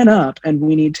man up, and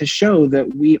we need to show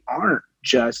that we aren't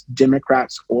just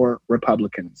Democrats or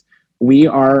Republicans. We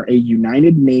are a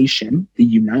united nation, the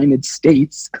United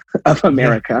States of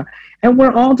America, and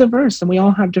we're all diverse and we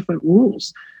all have different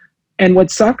rules. And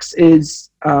what sucks is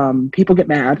people get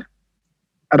mad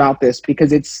about this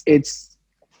because it's.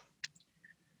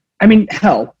 I mean,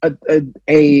 hell,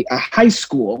 a high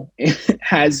school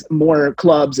has more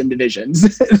clubs and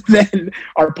divisions than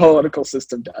our political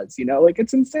system does. Like,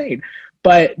 it's insane.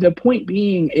 But the point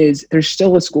being is, there's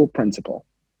still a school principal.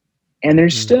 And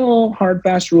there's still hard,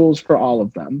 fast rules for all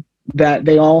of them that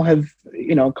they all have,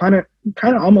 kind of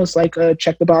almost like a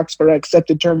check the box for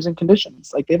accepted terms and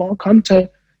conditions. Like, they've all come to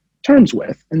terms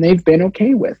with, and they've been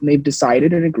okay with, and they've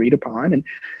decided and agreed upon. And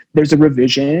there's a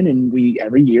revision, and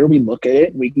every year we look at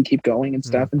it and we can keep going and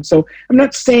stuff. And so I'm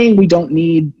not saying we don't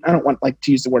need, I don't want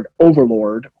to use the word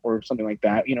overlord or something like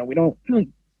that. We don't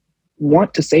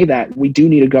want to say that. We do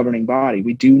need a governing body.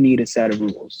 We do need a set of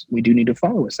rules. We do need to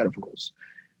follow a set of rules.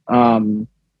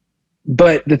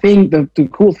 But the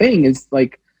cool thing is,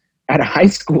 like, at a high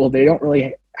school, they don't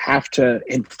really have to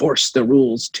enforce the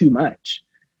rules too much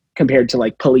compared to,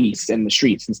 like, police and the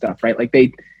streets and stuff, right? Like,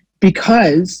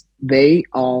 because they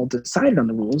all decided on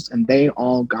the rules and they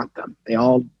all got them. They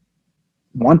all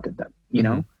wanted them,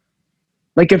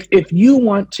 Like, if you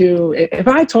want to, if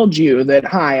I told you that,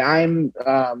 hi, I'm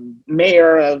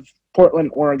mayor of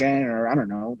Portland, Oregon, or I don't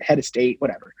know, head of state,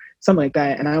 whatever, something like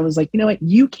that. And I was like, you know what?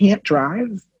 You can't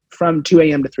drive from 2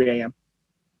 a.m. to 3 a.m.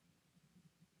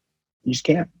 You just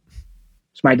can't.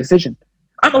 It's my decision.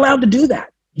 I'm allowed to do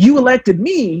that. You elected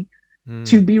me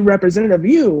to be representative of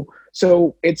you.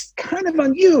 So it's kind of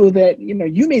on you that,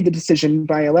 you made the decision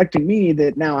by electing me,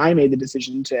 that now I made the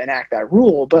decision to enact that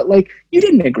rule. But, like, you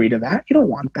didn't agree to that. You don't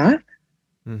want that.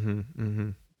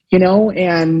 And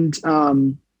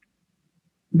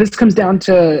this comes down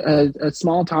to a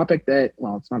small topic that,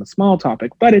 well, it's not a small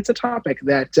topic, but it's a topic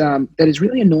that that is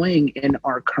really annoying in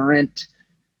our current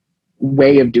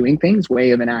way of doing things, way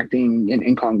of enacting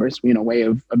in Congress, way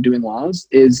of doing laws,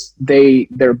 is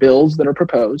they're bills that are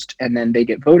proposed and then they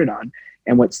get voted on.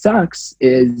 And what sucks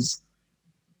is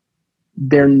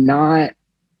they're not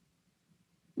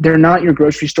your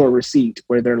grocery store receipt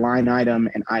where they're line item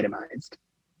and itemized.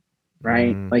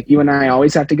 Right? Like, you and I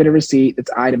always have to get a receipt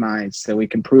that's itemized so we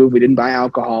can prove we didn't buy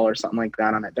alcohol or something like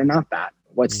that on it. They're not that.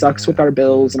 What sucks with our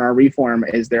bills and our reform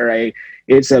is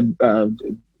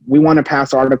we want to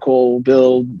pass Article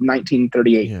Bill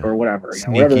 1938 or whatever,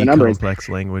 whatever the number complex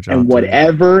language, and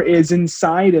whatever is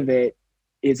inside of it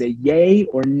is a yay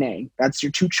or nay. That's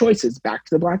your two choices. Back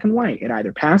to the black and white. It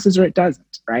either passes or it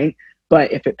doesn't, right?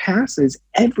 But if it passes,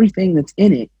 everything that's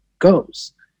in it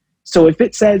goes. So if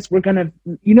it says we're going to,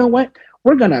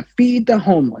 we're going to feed the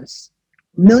homeless,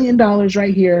 $1 million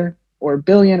right here, or $1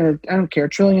 billion, or I don't care,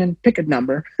 $1 trillion, pick a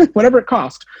number, whatever it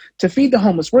costs to feed the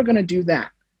homeless, we're going to do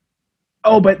that.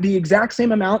 Oh, but the exact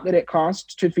same amount that it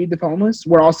costs to feed the homeless,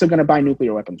 we're also going to buy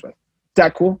nuclear weapons with. Is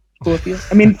that cool? Cool with you?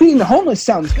 I mean, feeding the homeless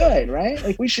sounds good, right?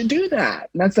 Like, we should do that.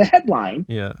 And that's the headline.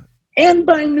 Yeah. And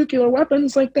buying nuclear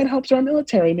weapons, like, that helps our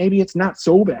military. Maybe it's not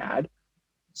so bad.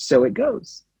 So it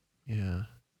goes. Yeah.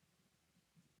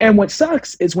 And what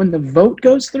sucks is when the vote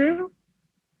goes through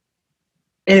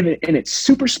and it's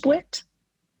super split,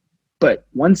 but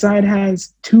one side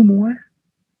has two more,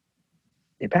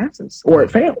 it passes, or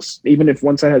it fails, even if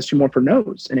one side has two more for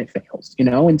no's and it fails, you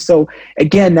know? And so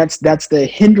again, that's the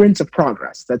hindrance of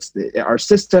progress. Our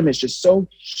system is just so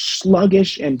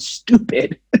sluggish and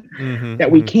stupid that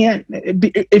we can't,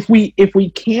 if we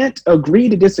can't agree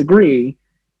to disagree,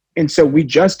 and so we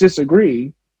just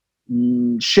disagree,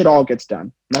 shit all gets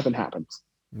done. Nothing happens.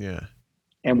 Yeah.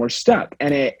 And we're stuck.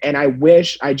 And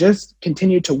I just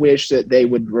continue to wish that they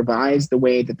would revise the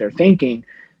way that they're thinking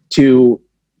to,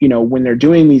 you know, when they're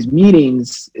doing these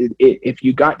meetings, if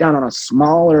you got down on a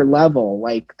smaller level,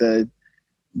 like the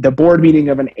board meeting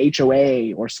of an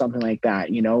HOA or something like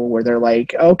that, you know, where they're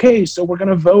like, okay, so we're going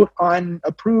to vote on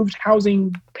approved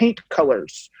housing paint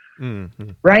colors,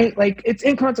 right? Like, it's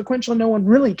inconsequential. No one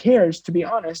really cares, to be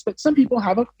honest, but some people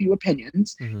have a few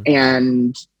opinions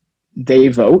and they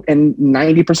vote, and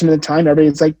 90% of the time,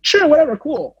 everybody's like, sure, whatever,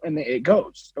 cool. And it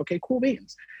goes, okay, cool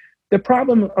beans. The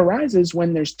problem arises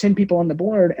when there's 10 people on the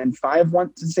board and 5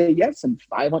 want to say yes and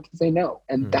 5 want to say no.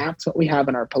 And that's what we have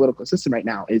in our political system right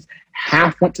now, is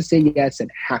half want to say yes and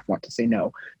half want to say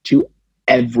no to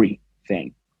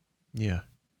everything. Yeah.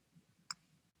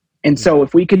 And so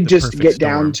if we could just get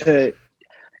down to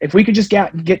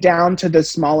the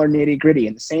smaller nitty gritty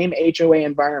in the same HOA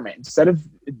environment, instead of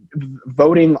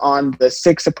voting on the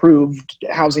 6 approved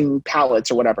housing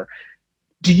pallets or whatever,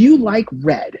 do you like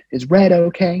red? Is red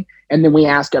okay? And then we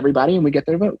ask everybody and we get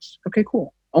their votes. Okay,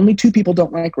 cool. Only 2 people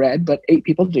don't like red, but 8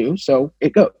 people do, so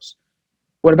it goes.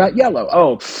 What about yellow?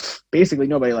 Oh, basically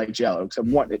nobody likes yellow except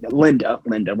Linda,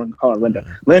 we're going to call her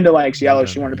Linda. Linda likes yellow.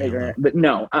 She wanted to pay her, but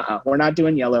no, we're not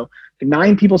doing yellow.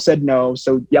 9 people said no,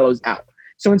 so yellow's out.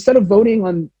 So instead of voting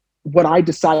on what I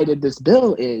decided this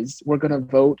bill is, we're going to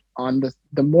vote on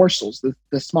the morsels,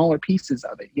 the smaller pieces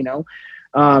of it, you know?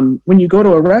 When you go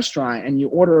to a restaurant and you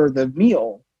order the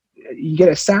meal, you get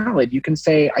a salad, you can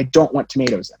say, I don't want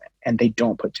tomatoes in it, and they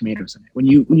don't put tomatoes in it. When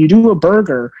you do a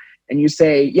burger and you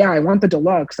say, yeah, I want the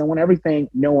deluxe, I want everything,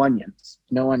 no onions.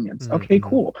 Okay,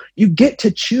 cool. You get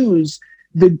to choose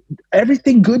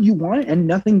everything good you want and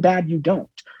nothing bad you don't.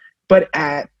 But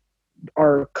at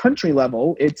our country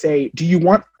level, it's do you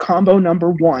want combo number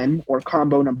 1 or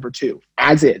combo number 2?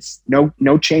 As is.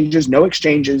 No changes, no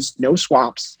exchanges, no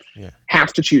swaps. Yeah.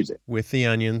 Have to choose it. With the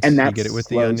onions. And you get it with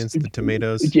the onions, the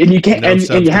tomatoes. And you can't and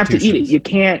you have to eat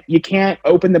it. You can't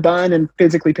open the bun and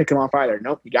physically pick them off either.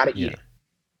 Nope, you gotta eat it.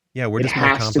 Yeah, we're just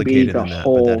more complicated than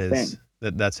that.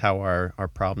 But that's how our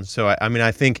problems. So I mean,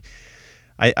 I think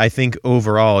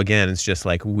overall, again, it's just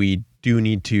like we do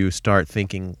need to start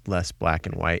thinking less black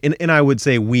and white. And I would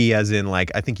say we, as in,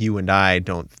 like, I think you and I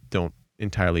don't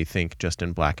entirely think just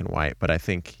in black and white, but I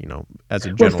think, you know, as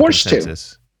a general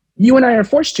consensus. You and I are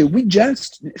forced to. We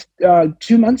just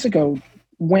 2 months ago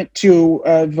went to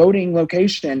a voting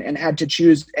location and had to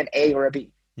choose an A or a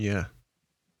B. Yeah.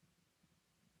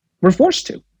 We're forced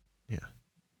to. Yeah.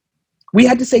 We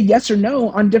had to say yes or no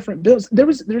on different bills.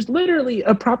 There's literally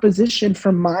a proposition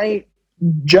from my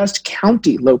just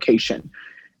county location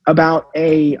about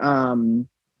a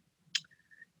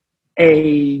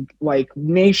like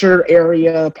nature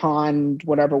area, pond,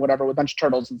 whatever, with a bunch of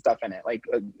turtles and stuff in it, like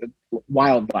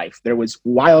wildlife. There was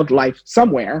wildlife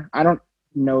somewhere. I don't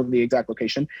know the exact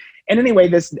location. And anyway,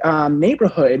 this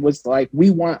neighborhood was like, we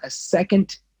want a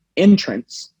second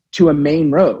entrance to a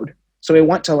main road. So we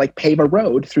want to like pave a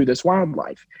road through this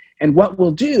wildlife. And what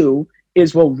we'll do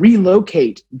is we'll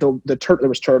relocate there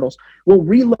was turtles. We'll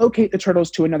relocate the turtles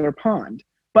to another pond.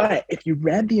 But if you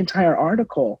read the entire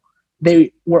article,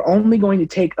 they were only going to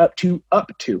take up to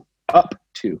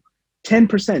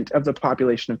 10% of the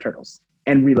population of turtles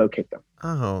and relocate them.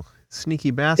 Oh,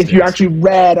 sneaky bastards. If you actually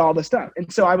read all the stuff.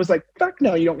 And so I was like, fuck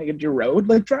no, you don't get your road.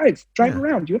 Like drive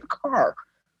around. You have a car.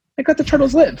 Like, let the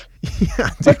turtles live. Yeah,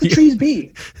 let the trees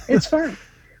be. It's fine.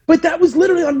 But that was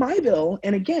literally on my bill.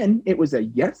 And again, it was a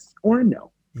yes or a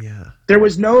no. Yeah. There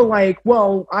was no like,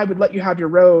 well, I would let you have your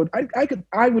road.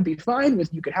 I would be fine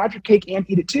with you could have your cake and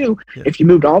eat it too if you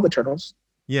moved all the turtles.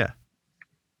 Yeah.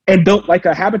 And built like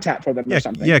a habitat for them or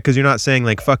something. Yeah, because you're not saying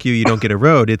like, fuck you don't get a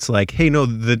road. It's like, hey, no,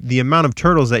 the amount of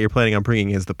turtles that you're planning on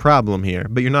bringing is the problem here.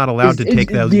 But you're not allowed to take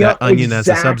that onion as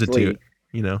a substitute,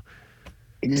 you know?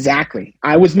 Exactly.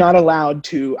 I was not allowed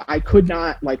to, I could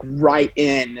not like write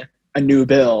in a new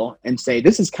bill and say,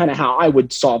 this is kind of how I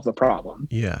would solve the problem.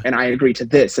 Yeah. And I agree to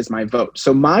this as my vote.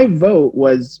 So my vote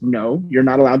was, no, you're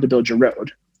not allowed to build your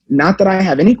road. Not that I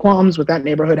have any qualms with that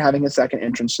neighborhood having a second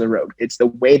entrance to the road. It's the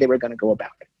way they were going to go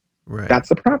about it. Right. That's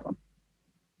the problem.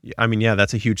 I mean, yeah,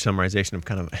 that's a huge summarization of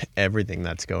kind of everything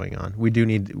that's going on. We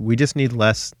just need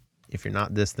less. If you're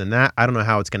not this, then that. I don't know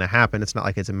how it's going to happen. It's not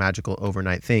like it's a magical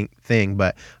overnight thing,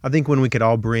 but I think when we could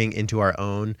all bring into our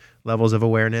own levels of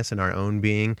awareness and our own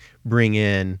being, bring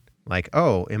in like,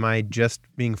 oh, am I just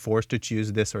being forced to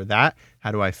choose this or that?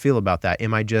 How do I feel about that?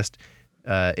 Am I just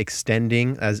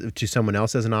extending as to someone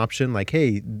else as an option? Like,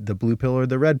 hey, the blue pill or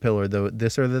the red pill or the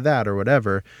this or the that or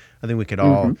whatever. I think we could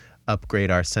all upgrade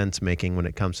our sense making when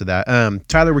it comes to that.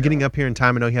 Tyler, we're getting up here in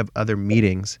time. I know you have other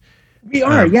meetings. We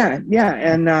are, yeah,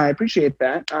 and I appreciate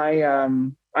that. I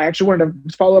actually wanted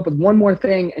to follow up with one more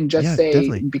thing and just say,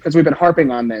 definitely, because we've been harping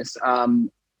on this,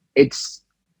 it's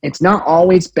not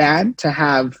always bad to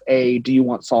have a do you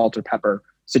want salt or pepper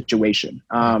situation.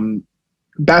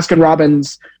 Baskin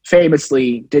Robbins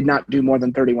famously did not do more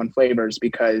than 31 flavors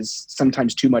because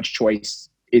sometimes too much choice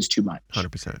is too much.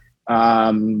 100%.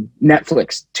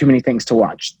 Netflix, too many things to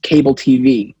watch. Cable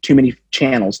TV, too many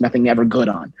channels, nothing ever good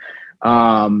on.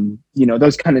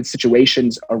 Those kind of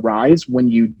situations arise when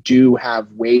you do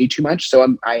have way too much.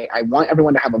 So I want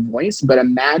everyone to have a voice, but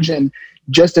imagine,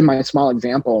 just in my small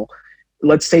example,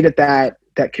 let's say that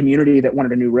community that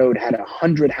wanted a new road had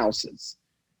 100 houses.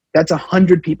 That's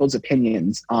 100 people's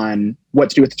opinions on what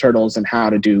to do with the turtles and how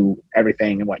to do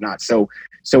everything and whatnot. So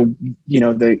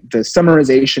the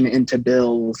summarization into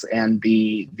bills and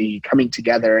the coming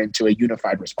together into a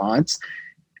unified response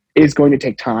is going to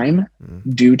take time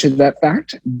due to that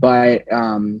fact, but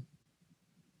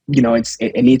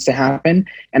it needs to happen.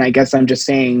 And I guess I'm just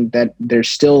saying that there's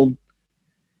still,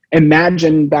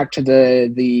 imagine back to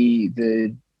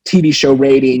the TV show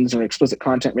ratings or explicit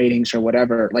content ratings or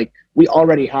whatever. Like, we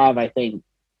already have, I think,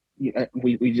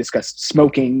 we discussed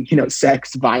smoking,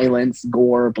 sex, violence,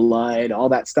 gore, blood, all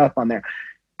that stuff on there.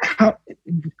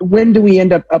 When do we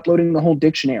end up uploading the whole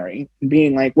dictionary and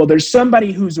being like, well, there's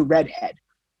somebody who's a redhead,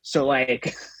 so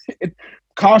like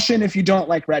caution if you don't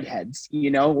like redheads,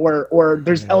 or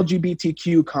there's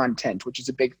LGBTQ content, which is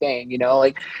a big thing,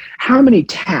 like how many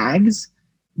tags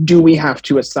do we have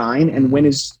to assign, and when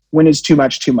is too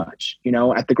much?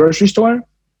 At the grocery store,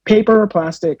 paper or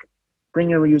plastic, bring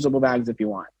your reusable bags if you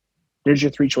want. There's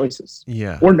your 3 choices.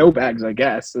 Yeah. Or no bags, I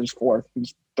guess. There's 4. You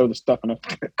just throw the stuff in a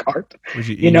cart. I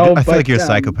feel like you're a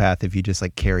psychopath if you just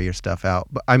like carry your stuff out.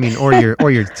 But I mean, or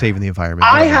you're saving the environment.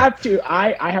 I have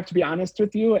to be honest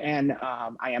with you, and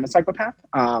I am a psychopath.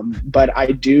 But I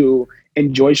do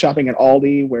enjoy shopping at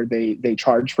Aldi, where they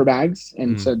charge for bags,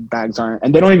 and so bags aren't,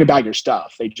 and they don't even bag your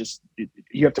stuff. They just,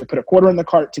 you have to put a quarter in the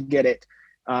cart to get it.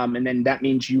 And then that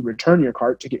means you return your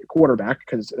cart to get your quarter back,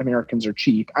 because Americans are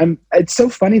cheap. It's so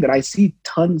funny that I see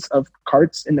tons of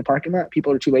carts in the parking lot.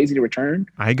 People are too lazy to return.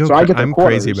 I'm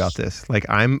crazy about this. Like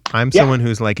I'm someone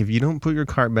who's like, if you don't put your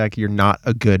cart back, you're not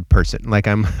a good person. Like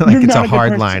I'm like, it's a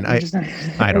hard line. I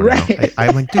don't know.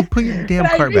 I'm like, dude, put your damn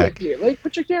cart back. Like,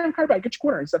 put your damn cart back, get your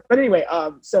quarter and stuff. But anyway,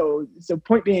 so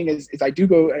point being is I do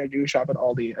shop at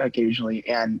Aldi occasionally,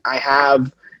 and I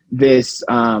have this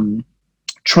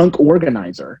trunk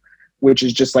organizer, which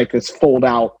is just like this fold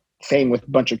out thing with a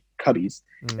bunch of cubbies,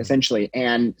 essentially.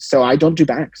 And so I don't do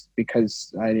bags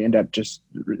because I end up just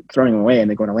throwing them away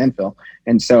and they go in a landfill.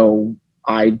 And so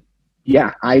I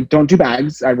don't do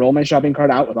bags. I roll my shopping cart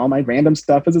out with all my random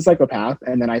stuff as a psychopath,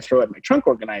 and then I throw it in my trunk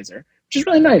organizer, which is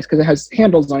really nice because it has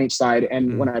handles on each side.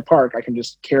 And when I park, I can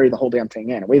just carry the whole damn thing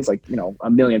in. It weighs like,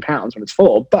 1,000,000 pounds when it's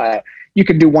full, but you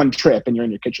can do one trip and you're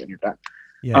in your kitchen, you're done.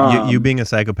 Yeah, you being a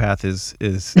psychopath is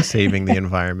saving the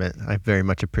environment. I very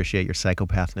much appreciate your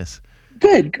psychopathness.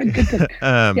 Good.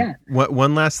 Yeah.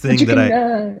 One last thing that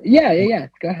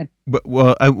Go ahead.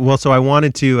 So I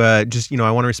wanted to just, I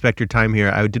want to respect your time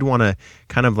here. I did want to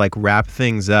kind of like wrap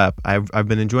things up. I've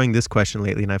been enjoying this question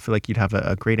lately, and I feel like you'd have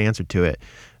a great answer to it.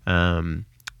 Mr.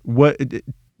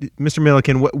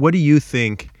 Milliken, what do you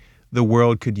think the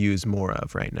world could use more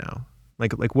of right now?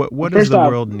 Like what does the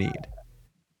world need?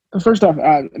 First off,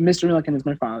 Mr. Milliken is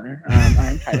my father.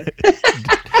 I'm Tyler.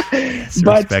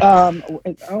 But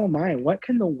oh my, what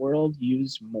can the world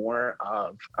use more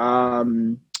of?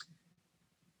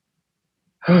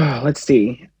 Let's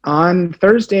see. On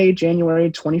Thursday, January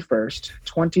 21st,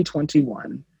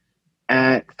 2021,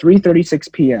 at 3:36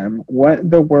 p.m.,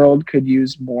 what the world could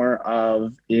use more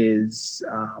of is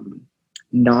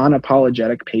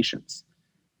non-apologetic patience.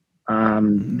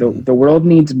 The world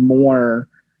needs more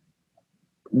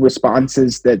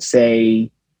responses that say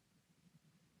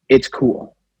it's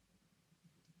cool.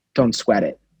 don't sweat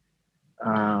it.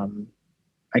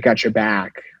 I got your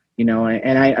back, you know,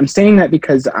 and I'm saying that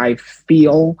because I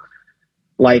feel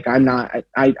like I'm not,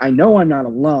 I know I'm not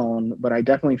alone, but I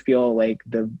definitely feel like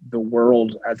the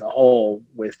world as a whole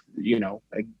with, you know,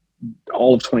 like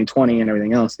all of 2020 and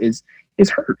everything else is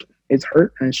hurt. It's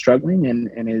hurt and is struggling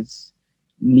and is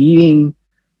needing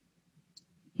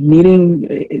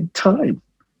time.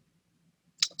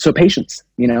 So patience,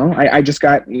 you know, I just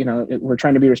got, you know, we're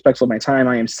trying to be respectful of my time.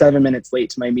 I am 7 minutes late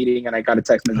to my meeting and I got a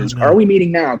text message. Oh, no. Are we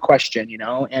meeting now? Question, you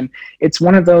know, and it's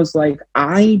one of those, like,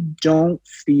 I don't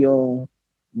feel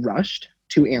rushed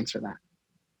to answer that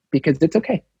because it's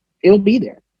okay. It'll be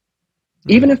there.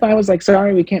 Even if I was like,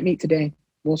 sorry, we can't meet today.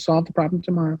 We'll solve the problem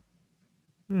tomorrow.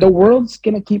 The world's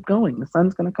going to keep going. The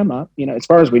sun's going to come up, you know, as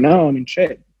far as we know. I mean,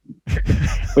 shit.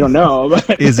 We don't know.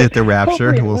 But is it the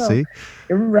rapture? We'll see.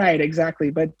 Right, exactly.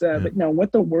 But no,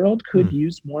 what the world could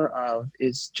use more of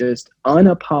is just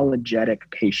unapologetic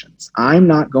patience. I'm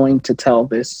not going to tell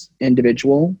this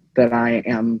individual that I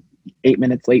am 8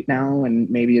 minutes late now and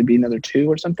maybe it'd be another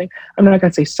 2 or something. I'm not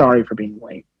going to say sorry for being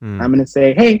late. I'm going to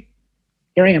say, hey,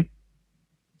 here I am.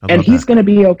 And he's going to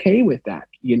be okay with that,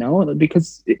 you know,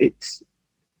 because it's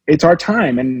our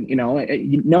time. And, you know,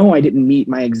 I didn't meet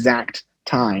my exact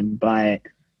time, but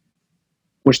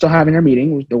we're still having our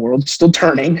meeting. The world's still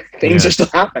turning. Things are still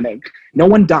happening. No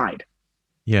one died.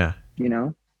 Yeah. You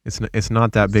know, it's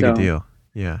not that big a deal.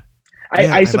 Yeah.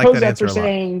 I suppose like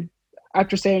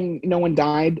after saying no one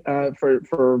died,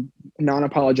 for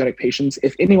non-apologetic patients,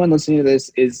 if anyone listening to this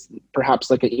is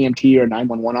perhaps like an EMT or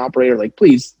 911 operator, like,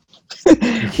 please,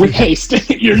 with haste,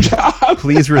 your job.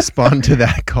 Please respond to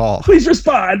that call. Please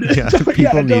respond. Yeah,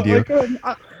 people need you.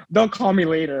 Like, don't call me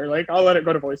later. Like, I'll let it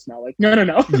go to voicemail. Like, no.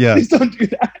 Yeah. Please don't do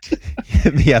that.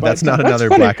 Yeah, that's not another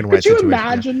black and white situation. Could you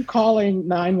imagine calling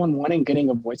 911 and getting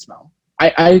a voicemail?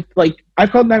 I've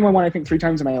called 911 I think 3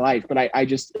 times in my life, but I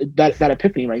just that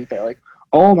epiphany right there, like,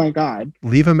 oh my God.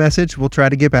 Leave a message. We'll try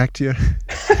to get back to you.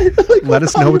 Like, let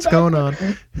us know what's going on.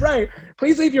 Right.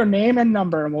 Please leave your name and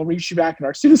number and we'll reach you back at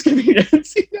our soonest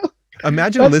convenience. You know?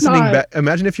 Imagine listening back.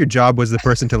 Imagine if your job was the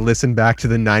person to listen back to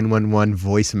the 911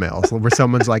 voicemails where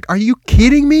someone's like, are you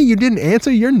kidding me? You didn't answer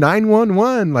your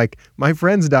 911. Like, my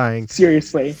friend's dying.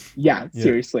 Seriously. Yeah.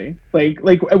 Seriously. Like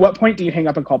at what point do you hang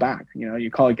up and call back? You know,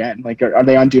 you call again. Like, are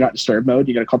they on do not disturb mode?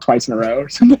 You got to call twice in a row or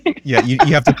something. Yeah. You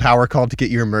have to power call to get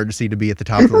your emergency to be at the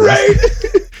top of the list.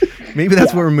 Maybe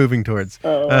that's what we're moving towards.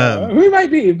 We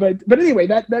might be, but anyway,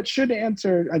 that should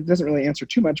answer. It doesn't really answer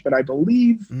too much, but I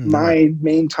believe my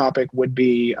main topic would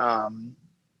be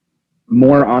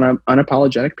more on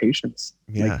unapologetic patience.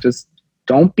 Yeah. Like, just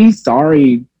don't be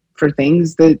sorry for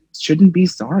things that shouldn't be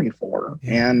sorry for,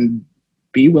 and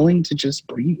be willing to just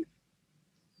breathe.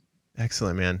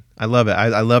 Excellent, man. I love it.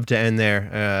 I love to end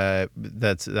there.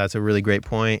 That's a really great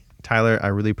point. Tyler, I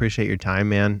really appreciate your time,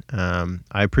 man.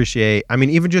 I appreciate,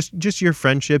 even just your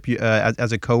friendship,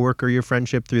 as a coworker, your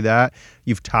friendship through that.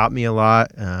 You've taught me a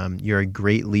lot. You're a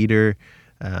great leader.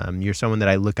 You're someone that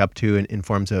I look up to in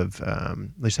forms of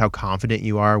just how confident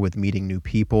you are with meeting new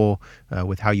people,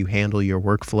 with how you handle your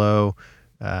workflow.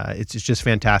 It's just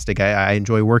fantastic. I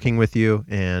enjoy working with you,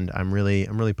 and I'm really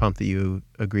pumped that you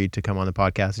agreed to come on the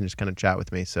podcast and just kind of chat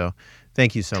with me. So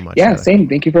thank you so much. Yeah, same.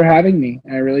 Thank you for having me.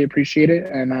 I really appreciate it.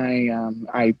 And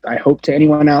I hope to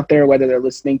anyone out there, whether they're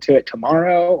listening to it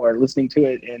tomorrow or listening to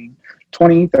it in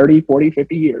 20, 30, 40,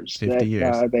 50 years, 50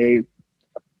 years. They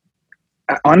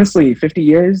honestly, 50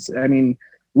 years,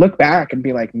 look back and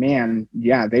be like, man,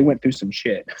 yeah, they went through some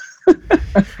shit.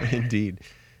 Indeed.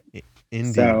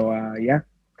 So, yeah.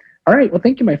 All right. Well,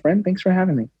 thank you, my friend. Thanks for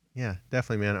having me. Yeah,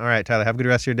 definitely, man. All right, Tyler, have a good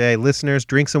rest of your day. Listeners,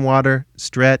 drink some water,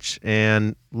 stretch,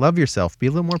 and love yourself. Be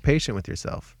a little more patient with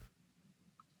yourself.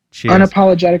 Cheers.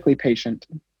 Unapologetically patient.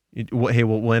 Hey,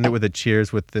 we'll end it with a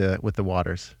cheers with the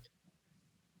waters.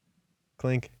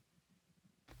 Clink.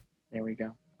 There we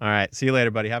go. All right. See you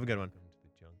later, buddy. Have a good one.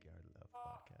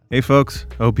 Hey, folks.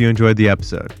 Hope you enjoyed the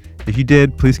episode. If you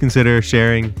did, please consider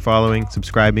sharing, following,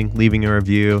 subscribing, leaving a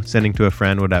review, sending to a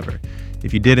friend, whatever.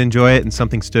 If you did enjoy it and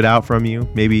something stood out from you,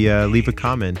 maybe leave a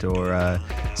comment or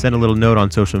send a little note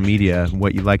on social media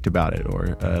what you liked about it,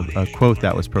 or a quote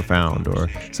that was profound, or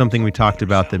something we talked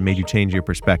about that made you change your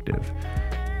perspective.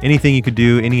 Anything you could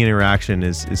do, any interaction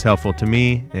is helpful to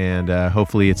me, and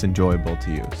hopefully it's enjoyable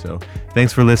to you. So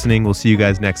thanks for listening. We'll see you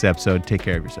guys next episode. Take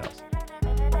care of yourselves.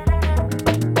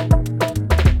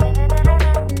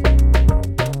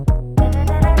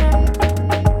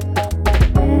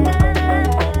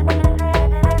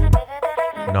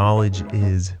 Knowledge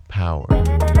is power.